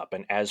heating up,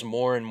 and as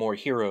more and more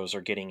heroes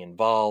are getting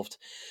involved,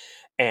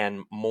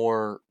 and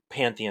more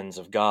pantheons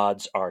of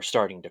gods are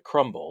starting to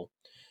crumble,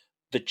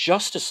 the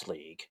Justice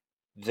League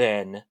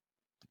then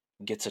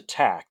gets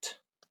attacked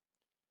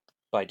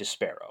by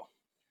Despero.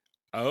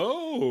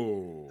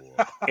 Oh.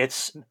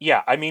 It's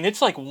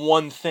it's like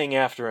one thing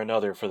after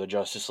another for the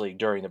Justice League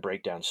during the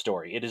breakdown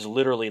story. It is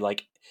literally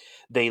like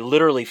they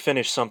literally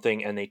finish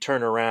something and they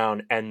turn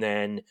around and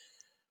then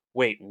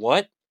wait,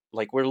 what?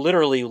 Like we're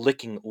literally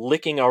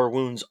licking our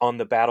wounds on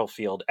the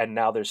battlefield and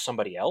now there's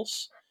somebody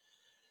else?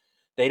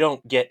 They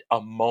don't get a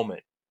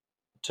moment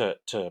to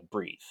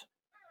breathe.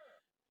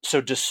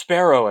 So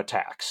Despero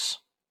attacks.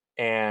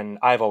 And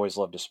I've always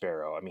loved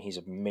Despero. I mean, he's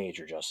a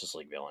major Justice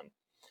League villain.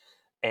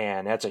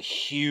 And that's a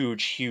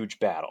huge, huge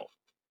battle.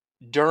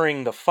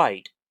 During the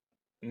fight,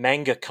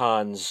 Manga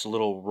Khan's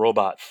little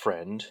robot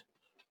friend,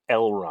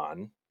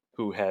 Elron,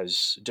 who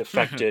has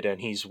defected and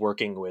he's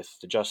working with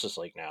the Justice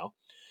League now,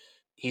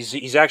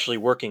 he's actually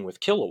working with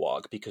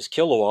Kilowog because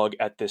Kilowog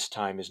at this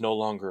time is no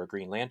longer a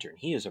Green Lantern.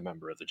 He is a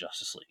member of the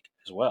Justice League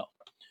as well.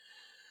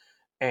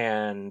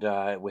 And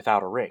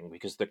without a ring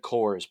because the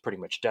core is pretty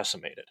much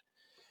decimated.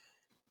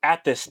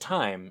 At this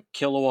time,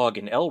 Kilowog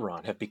and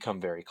Elron have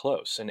become very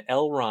close, and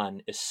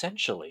Elron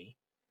essentially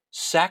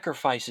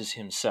sacrifices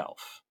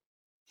himself.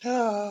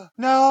 No.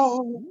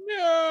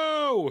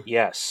 No!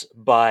 Yes,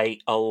 by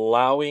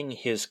allowing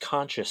his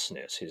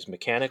consciousness, his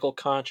mechanical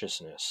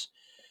consciousness,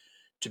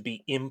 to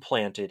be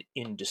implanted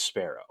in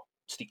Despero.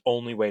 It's the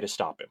only way to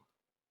stop him.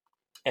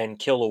 And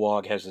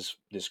Kilowog has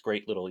this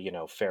great little,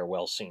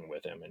 farewell scene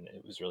with him, and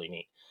it was really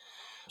neat.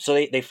 So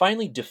they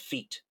finally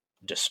defeat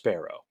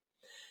Despero.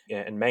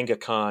 And Manga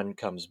Khan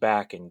comes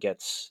back and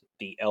gets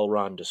the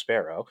Elron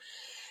Despero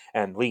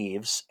and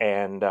leaves,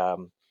 and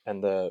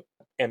the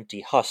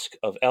empty husk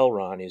of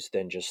Elron is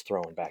then just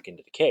thrown back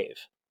into the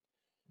cave.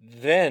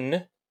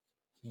 Then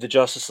the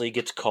Justice League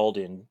gets called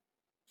in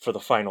for the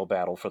final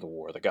battle for the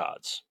War of the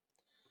Gods.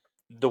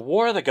 The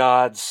War of the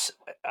Gods,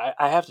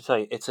 I have to tell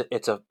you, it's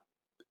a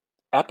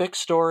epic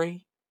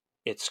story.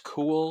 It's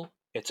cool.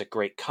 It's a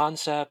great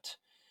concept.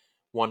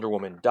 Wonder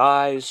Woman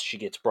dies. She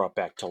gets brought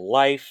back to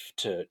life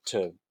to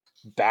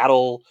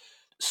battle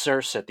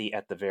Circe at the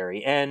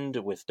very end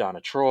with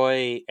Donna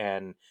Troy,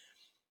 and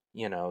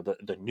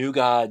the New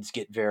Gods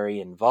get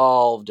very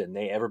involved, and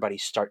everybody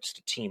starts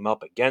to team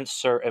up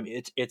against her. I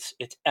mean, it's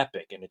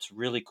epic and it's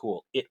really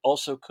cool. It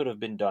also could have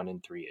been done in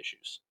 3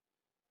 issues.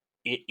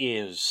 It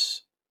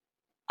is.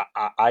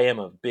 I am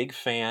a big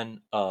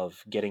fan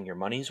of getting your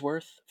money's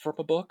worth from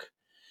a book.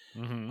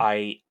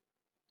 Mm-hmm.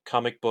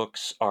 Comic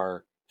books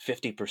are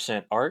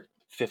 50% art,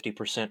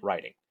 50%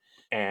 writing,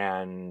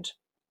 and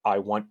I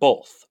want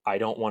both. I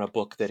don't want a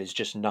book that is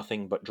just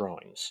nothing but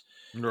drawings.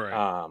 Right.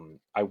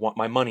 I want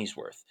my money's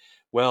worth.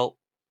 Well,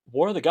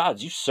 War of the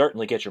Gods, you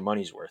certainly get your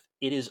money's worth.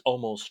 It is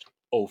almost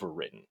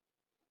overwritten.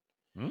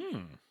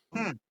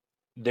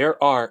 There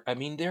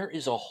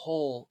is a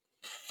whole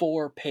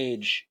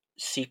 4-page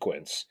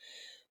sequence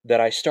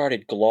that I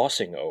started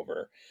glossing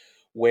over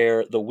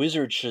where the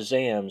wizard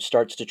Shazam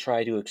starts to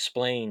try to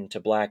explain to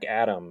Black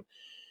Adam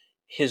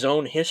his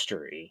own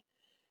history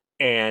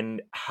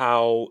and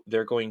how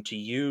they're going to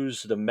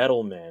use the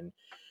Metal Men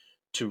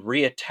to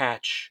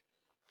reattach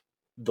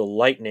the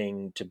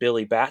Lightning to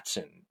Billy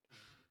Batson.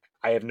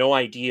 I have no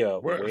idea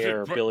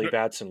where Billy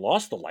Batson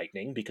lost the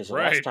Lightning because the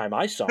last time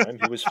I saw him,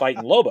 he was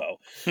fighting Lobo.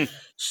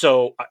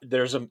 So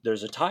there's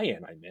a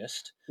tie-in I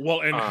missed.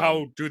 Well, and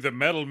how do the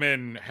Metal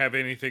Men have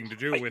anything to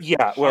do with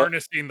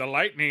harnessing the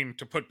Lightning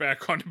to put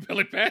back onto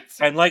Billy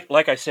Batson? And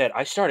like I said,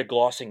 I started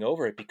glossing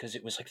over it because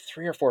it was like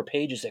 3 or 4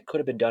 pages that could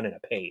have been done in a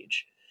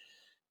page.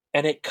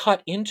 And it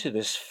cut into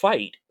this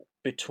fight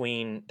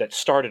that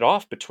started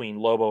off between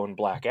Lobo and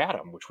Black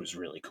Adam, which was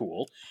really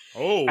cool.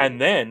 Oh. And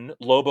then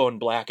Lobo and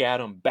Black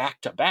Adam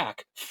back to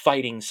back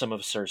fighting some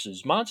of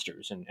Circe's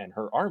monsters and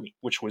her army,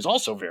 which was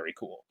also very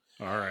cool.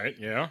 All right,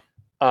 yeah.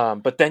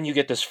 But then you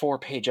get this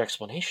 4-page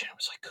explanation. I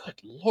was like,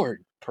 good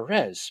Lord,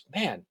 Perez,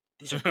 man,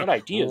 these are good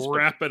ideas.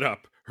 Wrap it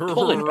up.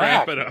 Pull it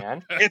Wrap back, it up.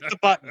 man. Hit the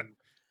button.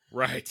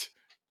 Right.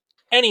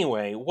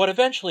 Anyway, what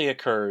eventually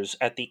occurs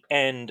at the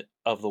end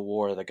of the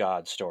War of the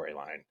Gods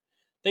storyline,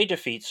 they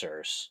defeat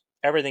Circe.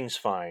 Everything's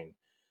fine.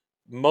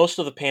 Most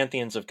of the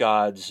pantheons of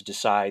gods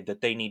decide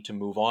that they need to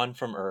move on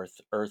from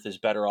Earth. Earth is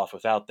better off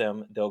without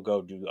them. They'll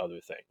go do other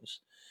things.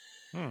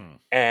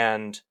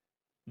 And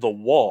the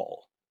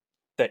wall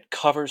that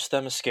covers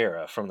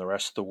Themyscira from the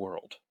rest of the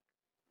world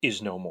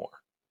is no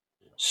more.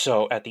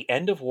 So at the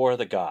end of War of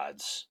the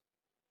Gods,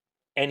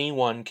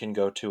 anyone can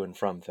go to and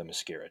from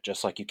Themyscira,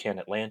 just like you can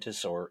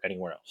Atlantis or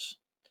anywhere else.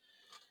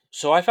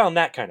 So I found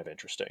that kind of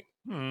interesting.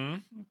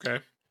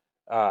 Okay.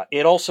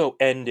 It also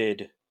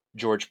ended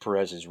George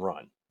Perez's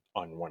run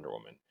on Wonder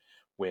Woman,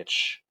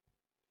 which,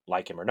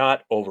 like him or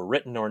not,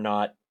 overwritten or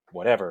not,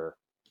 whatever,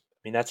 I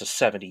mean, that's a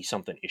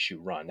 70-something issue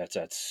run. That's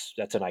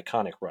an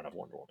iconic run of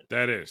Wonder Woman.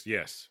 That is,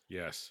 yes.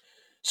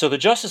 So the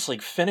Justice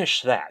League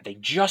finished that. They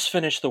just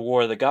finished the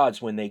War of the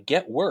Gods when they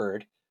get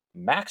word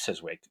Max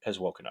has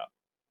woken up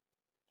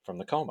from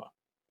the coma.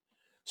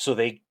 So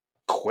they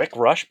quick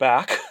rush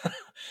back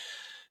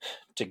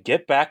to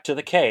get back to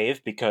the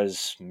cave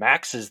because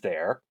Max is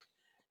there.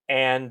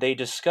 And they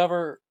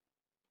discover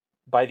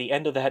by the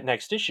end of that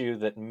next issue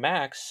that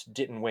Max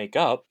didn't wake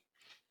up.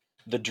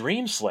 The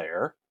Dream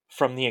Slayer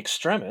from the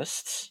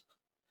Extremists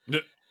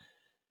N-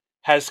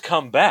 has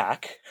come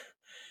back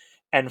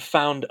and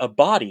found a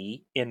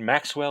body in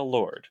Maxwell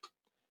Lord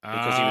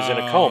because he was in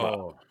a coma.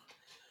 Oh.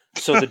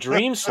 So the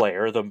Dream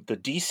Slayer, the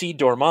DC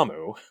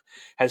Dormammu,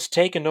 has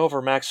taken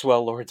over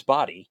Maxwell Lord's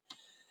body,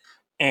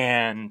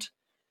 and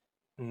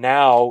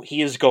now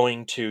he is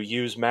going to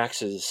use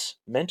Max's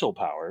mental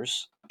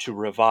powers to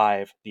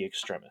revive the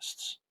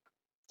Extremists.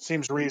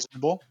 Seems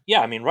reasonable. Yeah,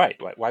 I mean, right.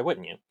 Why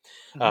wouldn't you?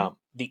 Mhm.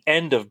 The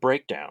end of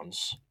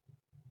Breakdowns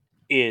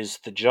is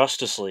the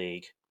Justice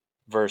League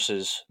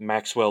versus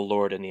Maxwell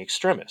Lord and the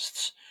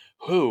Extremists,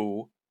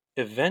 who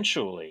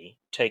eventually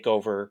take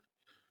over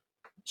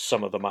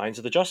some of the minds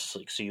of the Justice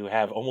League. So you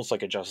have almost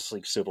like a Justice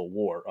League civil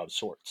war of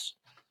sorts.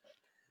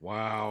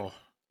 Wow.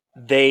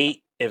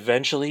 They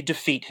eventually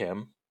defeat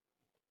him.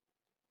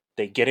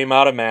 They get him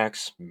out of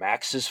Max.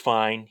 Max is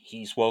fine.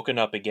 He's woken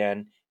up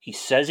again. He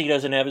says he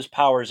doesn't have his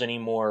powers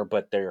anymore,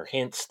 but there are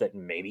hints that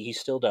maybe he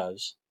still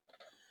does.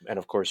 And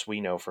of course,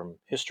 we know from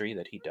history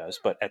that he does.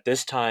 But at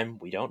this time,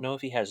 we don't know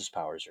if he has his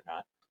powers or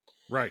not.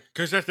 Right,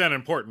 because that's not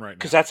important right now.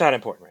 Because that's not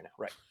important right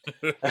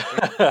now,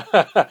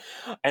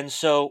 right? And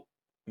so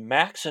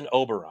Max and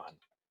Oberon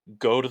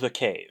go to the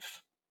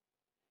cave.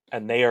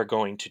 And they are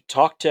going to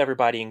talk to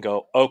everybody and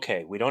go,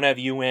 okay, we don't have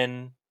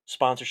UN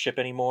sponsorship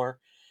anymore,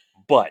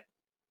 but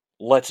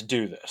let's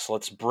do this.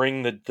 Let's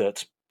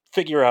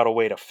figure out a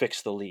way to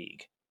fix the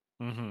league.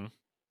 Mm-hmm.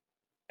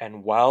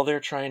 And while they're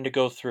trying to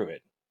go through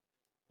it,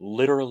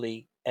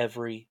 literally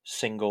every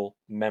single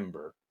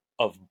member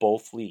of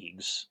both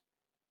leagues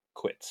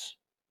quits.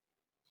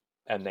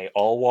 And they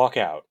all walk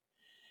out,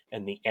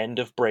 and the end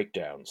of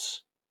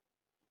Breakdowns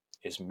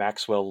is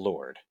Maxwell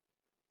Lord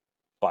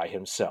by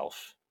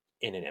himself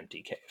in an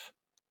empty cave.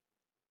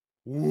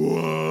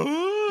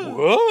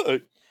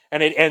 What?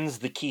 And it ends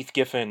the Keith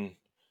Giffen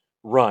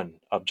run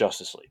of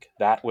Justice League.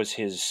 That was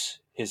his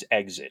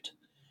exit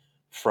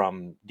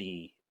from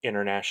the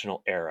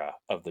international era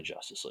of the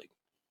Justice League.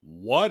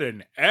 What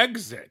an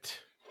exit.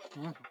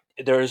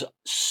 There's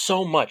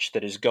so much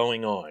that is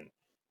going on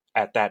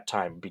at that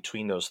time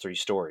between those three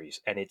stories,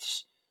 and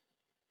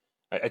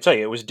I tell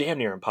you, it was damn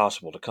near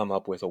impossible to come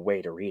up with a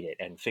way to read it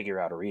and figure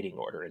out a reading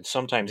order. And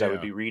sometimes I would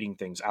be reading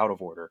things out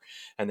of order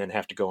and then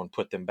have to go and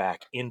put them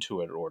back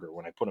into an order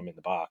when I put them in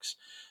the box.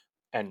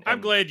 And I'm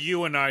glad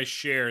you and I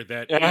share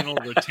that anal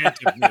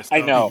retentiveness I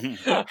of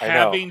know.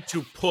 having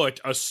to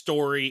put a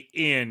story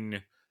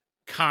in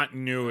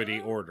continuity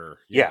order.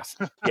 Yes.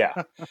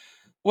 Yeah.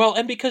 Well,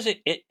 and because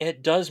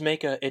it does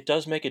make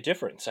a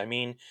difference. I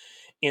mean,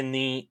 in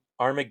the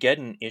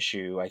Armageddon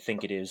issue, I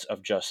think it is,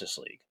 of Justice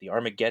League, the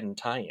Armageddon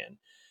tie-in,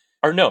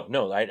 or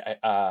no,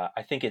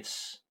 I think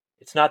it's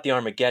not the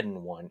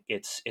Armageddon one.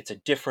 It's a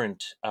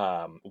different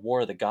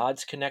War of the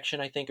Gods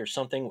connection, I think, or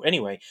something.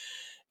 Anyway,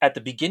 at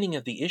the beginning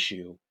of the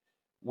issue,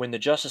 when the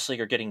Justice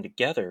League are getting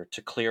together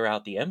to clear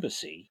out the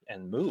embassy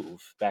and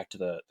move back to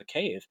the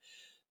cave,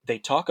 they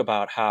talk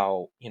about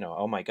how,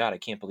 oh my God, I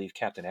can't believe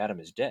Captain Atom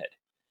is dead.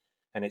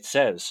 And it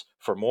says,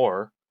 for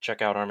more,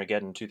 check out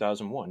Armageddon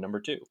 2001, number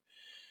 2.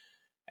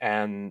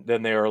 And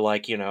then they were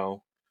like,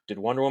 did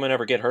Wonder Woman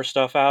ever get her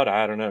stuff out?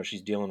 I don't know.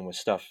 She's dealing with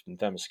stuff in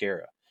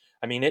Themyscira.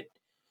 I mean,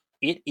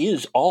 it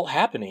is all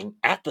happening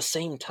at the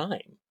same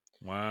time.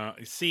 Wow.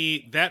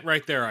 See, that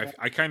right there,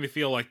 I kind of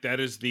feel like that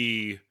is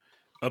the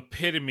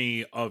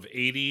epitome of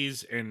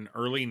 80s and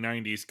early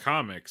 90s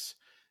comics.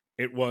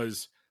 It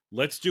was,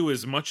 let's do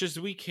as much as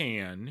we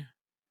can,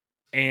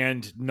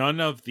 and none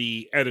of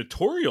the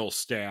editorial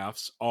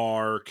staffs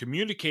are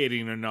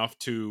communicating enough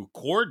to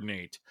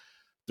coordinate.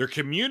 They're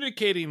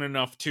communicating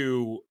enough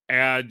to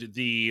add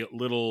the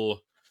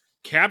little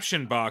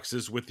caption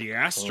boxes with the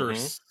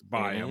asterisks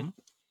by them,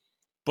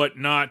 but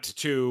not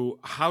to,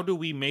 how do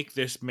we make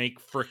this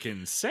make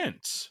frickin'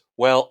 sense?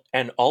 Well,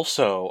 and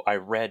also I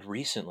read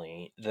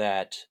recently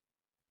that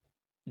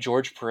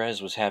George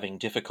Perez was having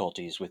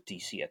difficulties with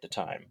DC at the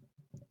time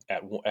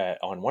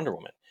on Wonder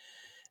Woman.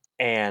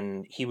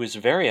 And he was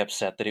very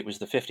upset that it was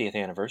the 50th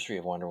anniversary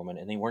of Wonder Woman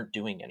and they weren't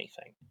doing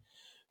anything.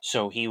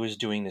 So he was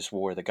doing this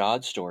War of the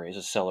Gods story as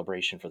a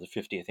celebration for the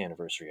 50th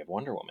anniversary of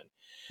Wonder Woman.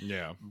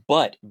 Yeah.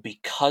 But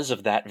because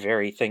of that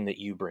very thing that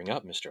you bring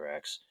up, Mr.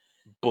 X,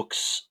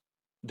 books,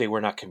 they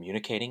were not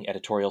communicating.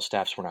 Editorial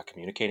staffs were not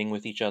communicating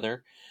with each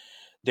other.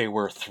 They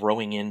were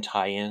throwing in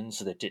tie-ins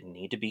that didn't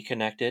need to be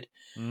connected.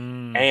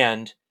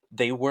 And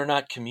they were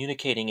not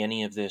communicating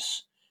any of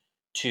this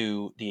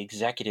to the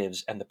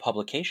executives and the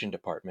publication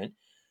department.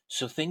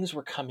 So things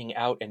were coming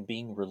out and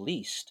being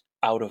released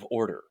out of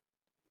order.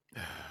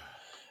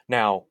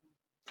 Now,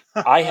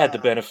 I had the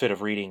benefit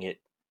of reading it,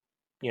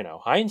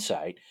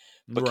 hindsight,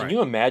 but Can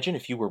you imagine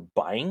if you were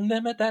buying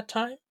them at that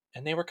time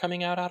and they were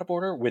coming out of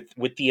order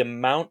with the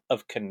amount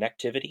of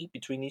connectivity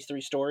between these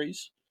three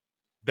stories?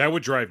 That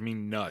would drive me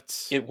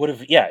nuts. It would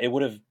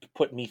have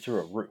put me through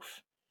a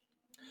roof.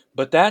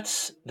 But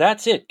that's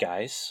it,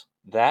 guys.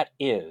 That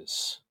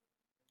is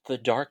The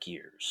Dark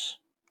Years,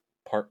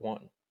 Part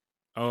 1.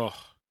 Oh,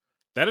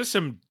 that is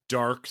some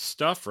dark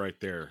stuff right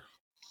there.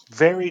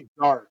 Very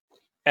dark.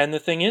 And the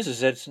thing is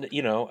that it's,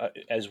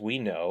 as we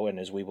know, and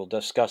as we will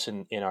discuss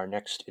in our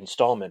next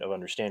installment of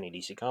Understanding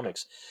DC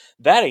Comics,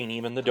 that ain't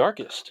even the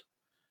darkest.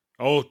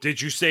 Oh,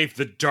 did you save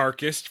the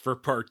darkest for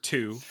part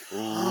 2?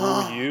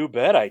 Ooh, you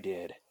bet I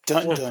did.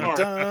 Dun, dun,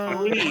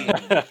 dun.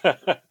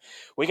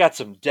 We got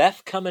some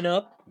death coming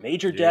up,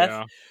 major death.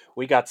 Yeah.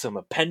 We got some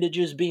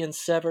appendages being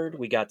severed.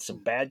 We got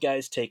some bad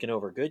guys taking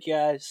over good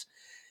guys.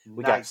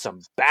 We got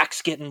some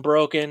backs getting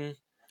broken.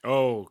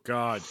 Oh,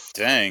 God.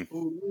 Dang.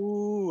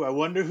 Ooh, I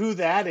wonder who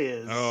that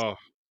is. Oh,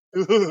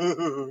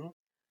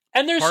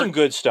 And there's some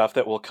good stuff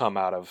that will come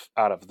out of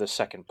the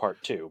second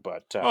part too.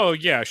 But oh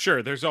yeah,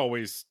 sure. There's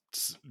always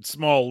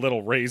small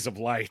little rays of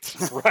light.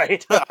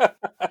 right.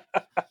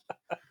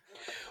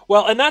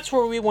 Well, and that's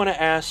where we want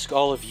to ask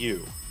all of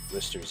you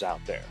listeners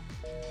out there.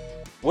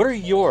 What are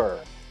your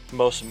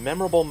most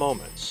memorable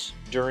moments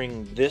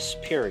during this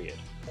period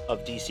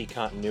of DC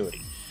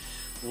continuity?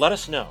 Let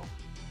us know.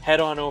 Head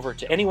on over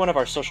to any one of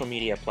our social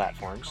media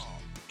platforms,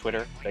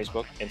 Twitter,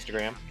 Facebook,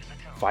 Instagram.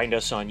 Find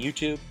us on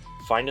YouTube.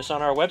 Find us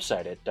on our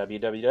website at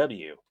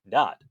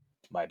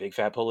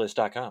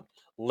www.mybigfatpulllist.com.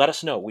 Let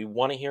us know. We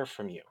want to hear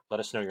from you. Let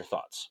us know your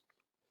thoughts.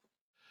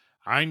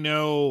 I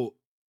know,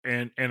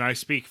 and I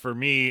speak for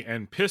me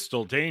and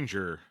Pistol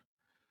Danger.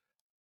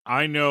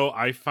 I know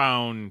I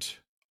found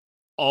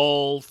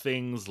all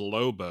things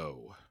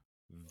Lobo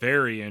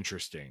very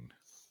interesting.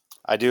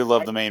 I do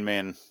love the main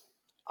man.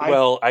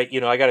 Well, I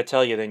got to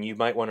tell you, then you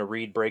might want to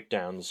read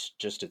Breakdowns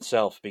just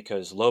itself,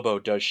 because Lobo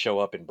does show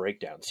up in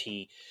Breakdowns.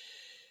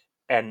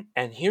 And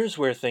here's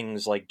where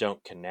things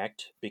don't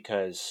connect,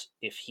 because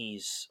if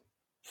he's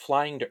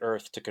flying to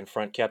Earth to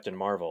confront Captain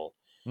Marvel,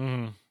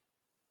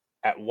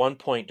 at one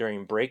point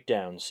during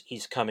Breakdowns,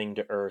 he's coming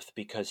to Earth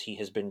because he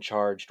has been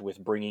charged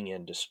with bringing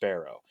in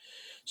Despero.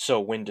 So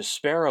when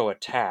Despero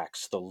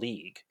attacks the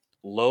League,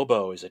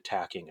 Lobo is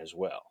attacking as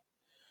well.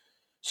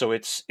 So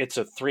it's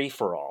a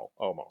three-for-all,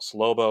 almost.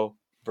 Lobo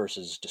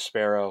versus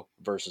Despero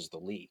versus the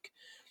League.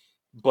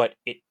 But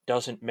it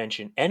doesn't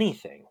mention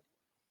anything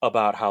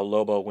about how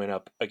Lobo went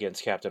up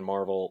against Captain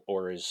Marvel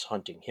or is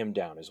hunting him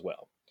down as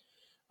well.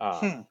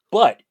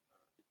 But,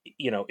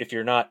 if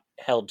you're not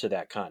held to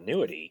that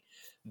continuity,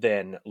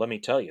 then let me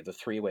tell you, the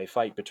three-way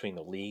fight between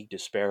the League,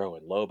 Despero,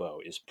 and Lobo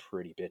is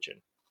pretty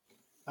bitchin'.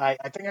 I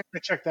think I'm going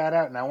to check that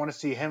out, and I want to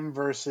see him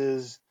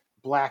versus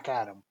Black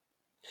Adam.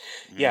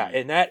 Yeah,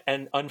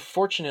 and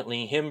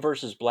unfortunately, him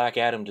versus Black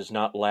Adam does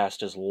not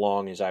last as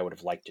long as I would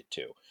have liked it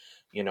to.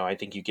 I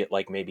think you get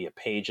maybe a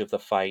page of the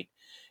fight,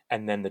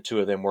 and then the two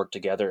of them work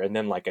together, and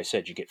then, like I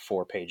said, you get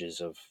 4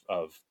 pages of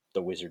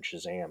the Wizard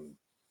Shazam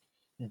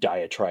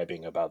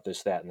diatribing about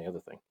this, that, and the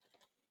other thing.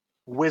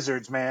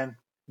 Wizards, man.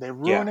 They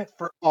ruin it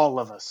for all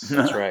of us.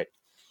 That's right.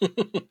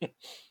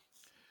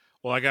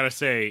 Well, I gotta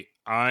say,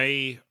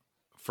 I,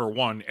 for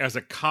one, as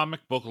a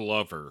comic book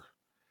lover,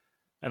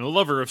 and a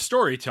lover of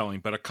storytelling,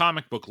 but a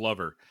comic book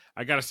lover,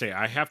 I gotta say,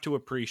 I have to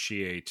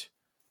appreciate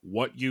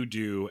what you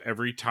do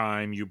every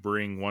time you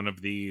bring one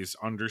of these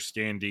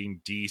Understanding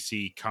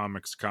DC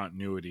Comics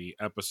continuity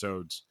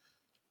episodes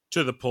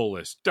to the pull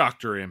list.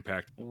 Dr.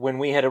 Impact. When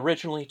we had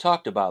originally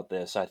talked about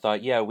this, I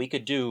thought, yeah, we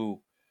could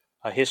do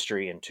a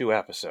history in 2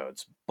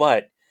 episodes,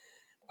 but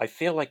I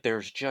feel like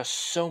there's just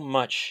so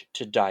much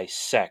to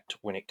dissect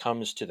when it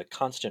comes to the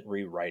constant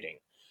rewriting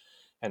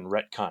and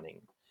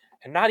retconning.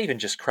 And not even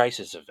just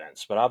Crisis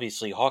events, but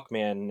obviously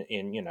Hawkman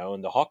in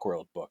the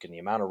Hawkworld book, and the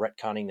amount of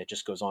retconning that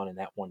just goes on in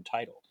that one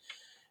title.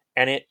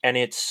 And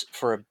it's,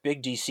 for a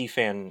big DC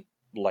fan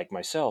like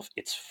myself,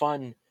 it's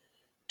fun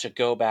to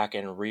go back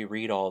and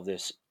reread all of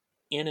this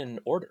in an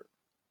order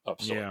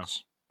of sorts. Yeah.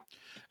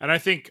 And I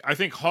think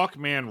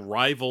Hawkman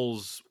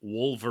rivals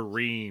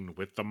Wolverine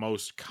with the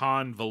most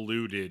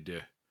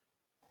convoluted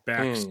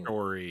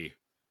backstory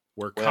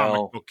where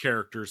comic book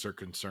characters are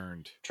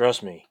concerned.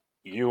 Trust me.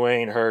 You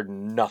ain't heard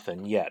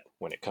nothing yet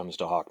when it comes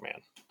to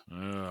Hawkman.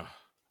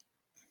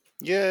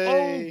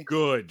 Yay! Oh,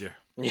 good.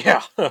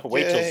 Yeah,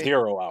 wait till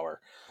 0 hour.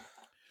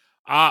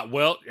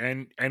 Well,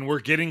 and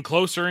we're getting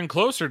closer and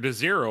closer to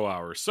 0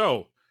 hour.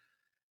 So,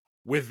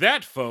 with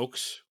that,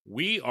 folks,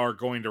 we are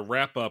going to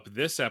wrap up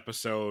this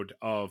episode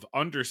of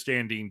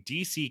Understanding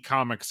DC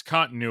Comics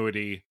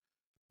Continuity,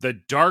 The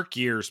Dark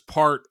Years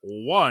Part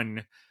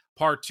 1.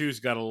 Part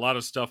 2's got a lot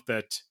of stuff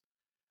that,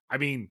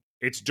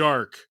 it's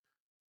dark.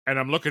 And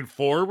I'm looking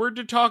forward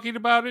to talking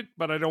about it,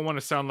 but I don't want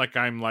to sound like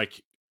I'm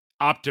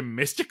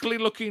optimistically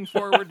looking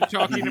forward to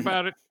talking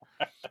about it.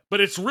 But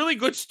it's really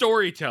good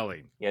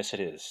storytelling. Yes, it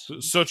is.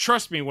 So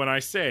trust me when I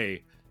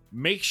say,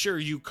 make sure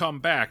you come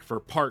back for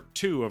part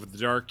 2 of The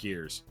Dark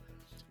Years.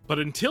 But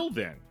until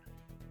then,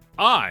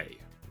 I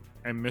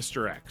am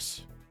Mr.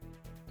 X.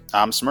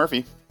 I'm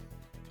Smurfy.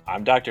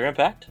 I'm Dr.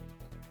 Impact.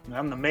 And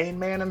I'm the main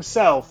man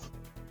himself,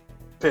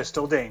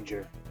 Pistol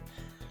Danger.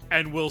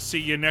 And we'll see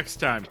you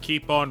next time.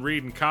 Keep on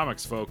reading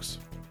comics, folks.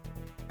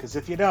 Because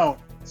if you don't,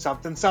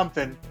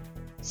 something,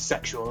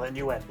 sexual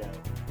innuendo.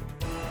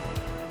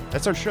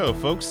 That's our show,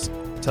 folks.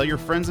 Tell your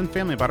friends and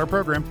family about our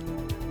program.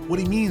 What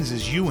he means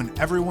is you and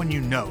everyone you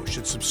know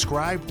should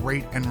subscribe,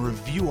 rate, and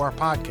review our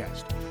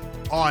podcast.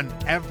 on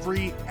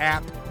every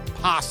app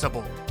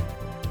possible.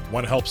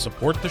 Want to help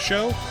support the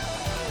show?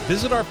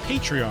 Visit our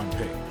Patreon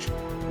page.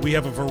 We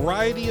have a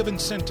variety of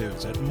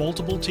incentives at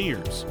multiple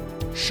tiers,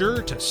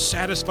 sure to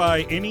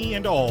satisfy any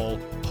and all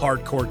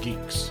hardcore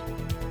geeks.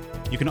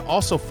 You can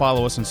also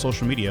follow us on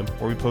social media,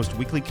 where we post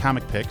weekly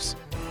comic pics,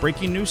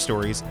 breaking news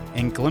stories,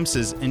 and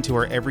glimpses into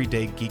our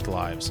everyday geek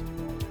lives.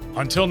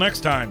 Until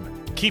next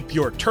time, keep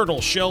your turtle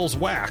shells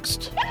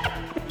waxed.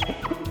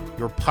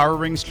 Your power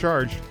rings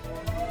charged.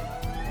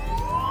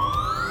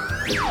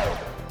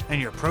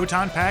 And your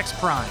proton packs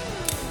primed.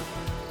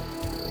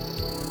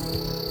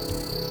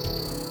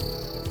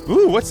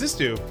 Ooh, what's this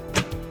do?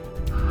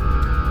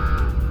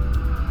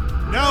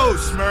 No,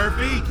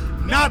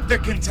 Smurfy, not the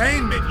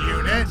containment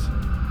unit.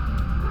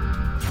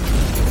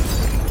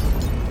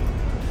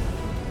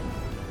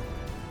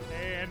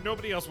 And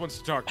nobody else wants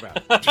to talk about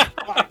it.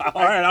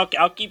 All right,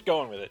 I'll keep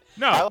going with it.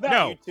 I like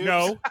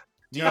No.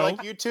 Do you like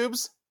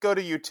YouTubes? Go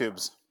to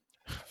YouTubes.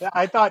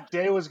 I thought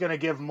Jay was going to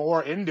give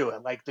more into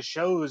it, like the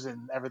shows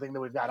and everything that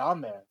we've got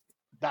on there.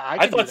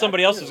 I thought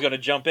somebody else was going to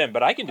jump in,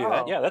 but I can do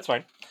that. Yeah, that's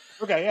fine.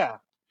 Okay, yeah.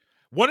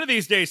 One of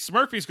these days,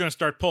 Smurfy's going to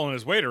start pulling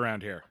his weight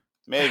around here.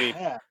 Maybe.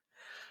 Yeah.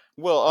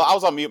 Well, I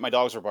was on mute. My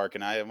dogs were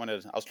barking. I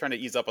was trying to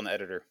ease up on the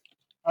editor.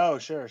 Oh,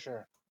 sure.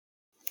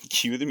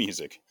 Cue the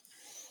music.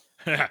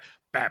 Bap,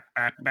 bap,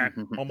 bap.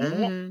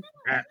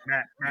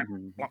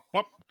 Wop,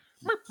 wop.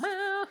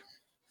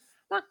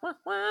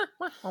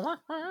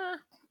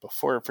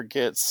 Before it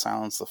forgets,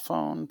 silence the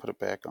phone. Put it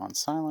back on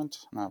silent,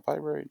 not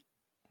vibrate.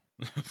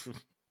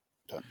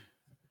 Done.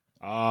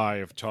 I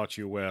have taught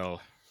you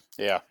well.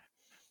 Yeah.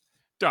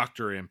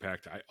 Dr.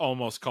 Impact. I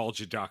almost called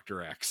you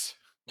Dr. X.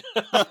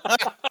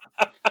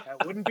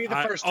 That wouldn't be the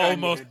first time.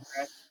 Almost. You did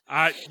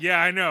that. Yeah,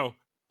 I know.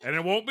 And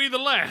it won't be the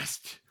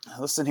last.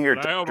 Listen here,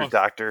 But I Doctor. almost-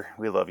 Doctor,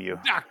 we love you,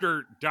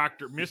 Doctor,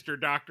 Mr.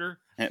 Doctor.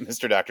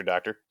 Mr.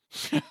 Doctor.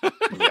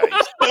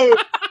 Yikes.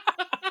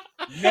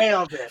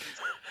 Nailed it.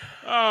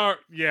 Oh,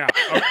 yeah.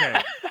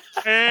 Okay.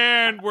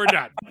 And we're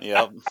done.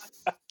 Yep.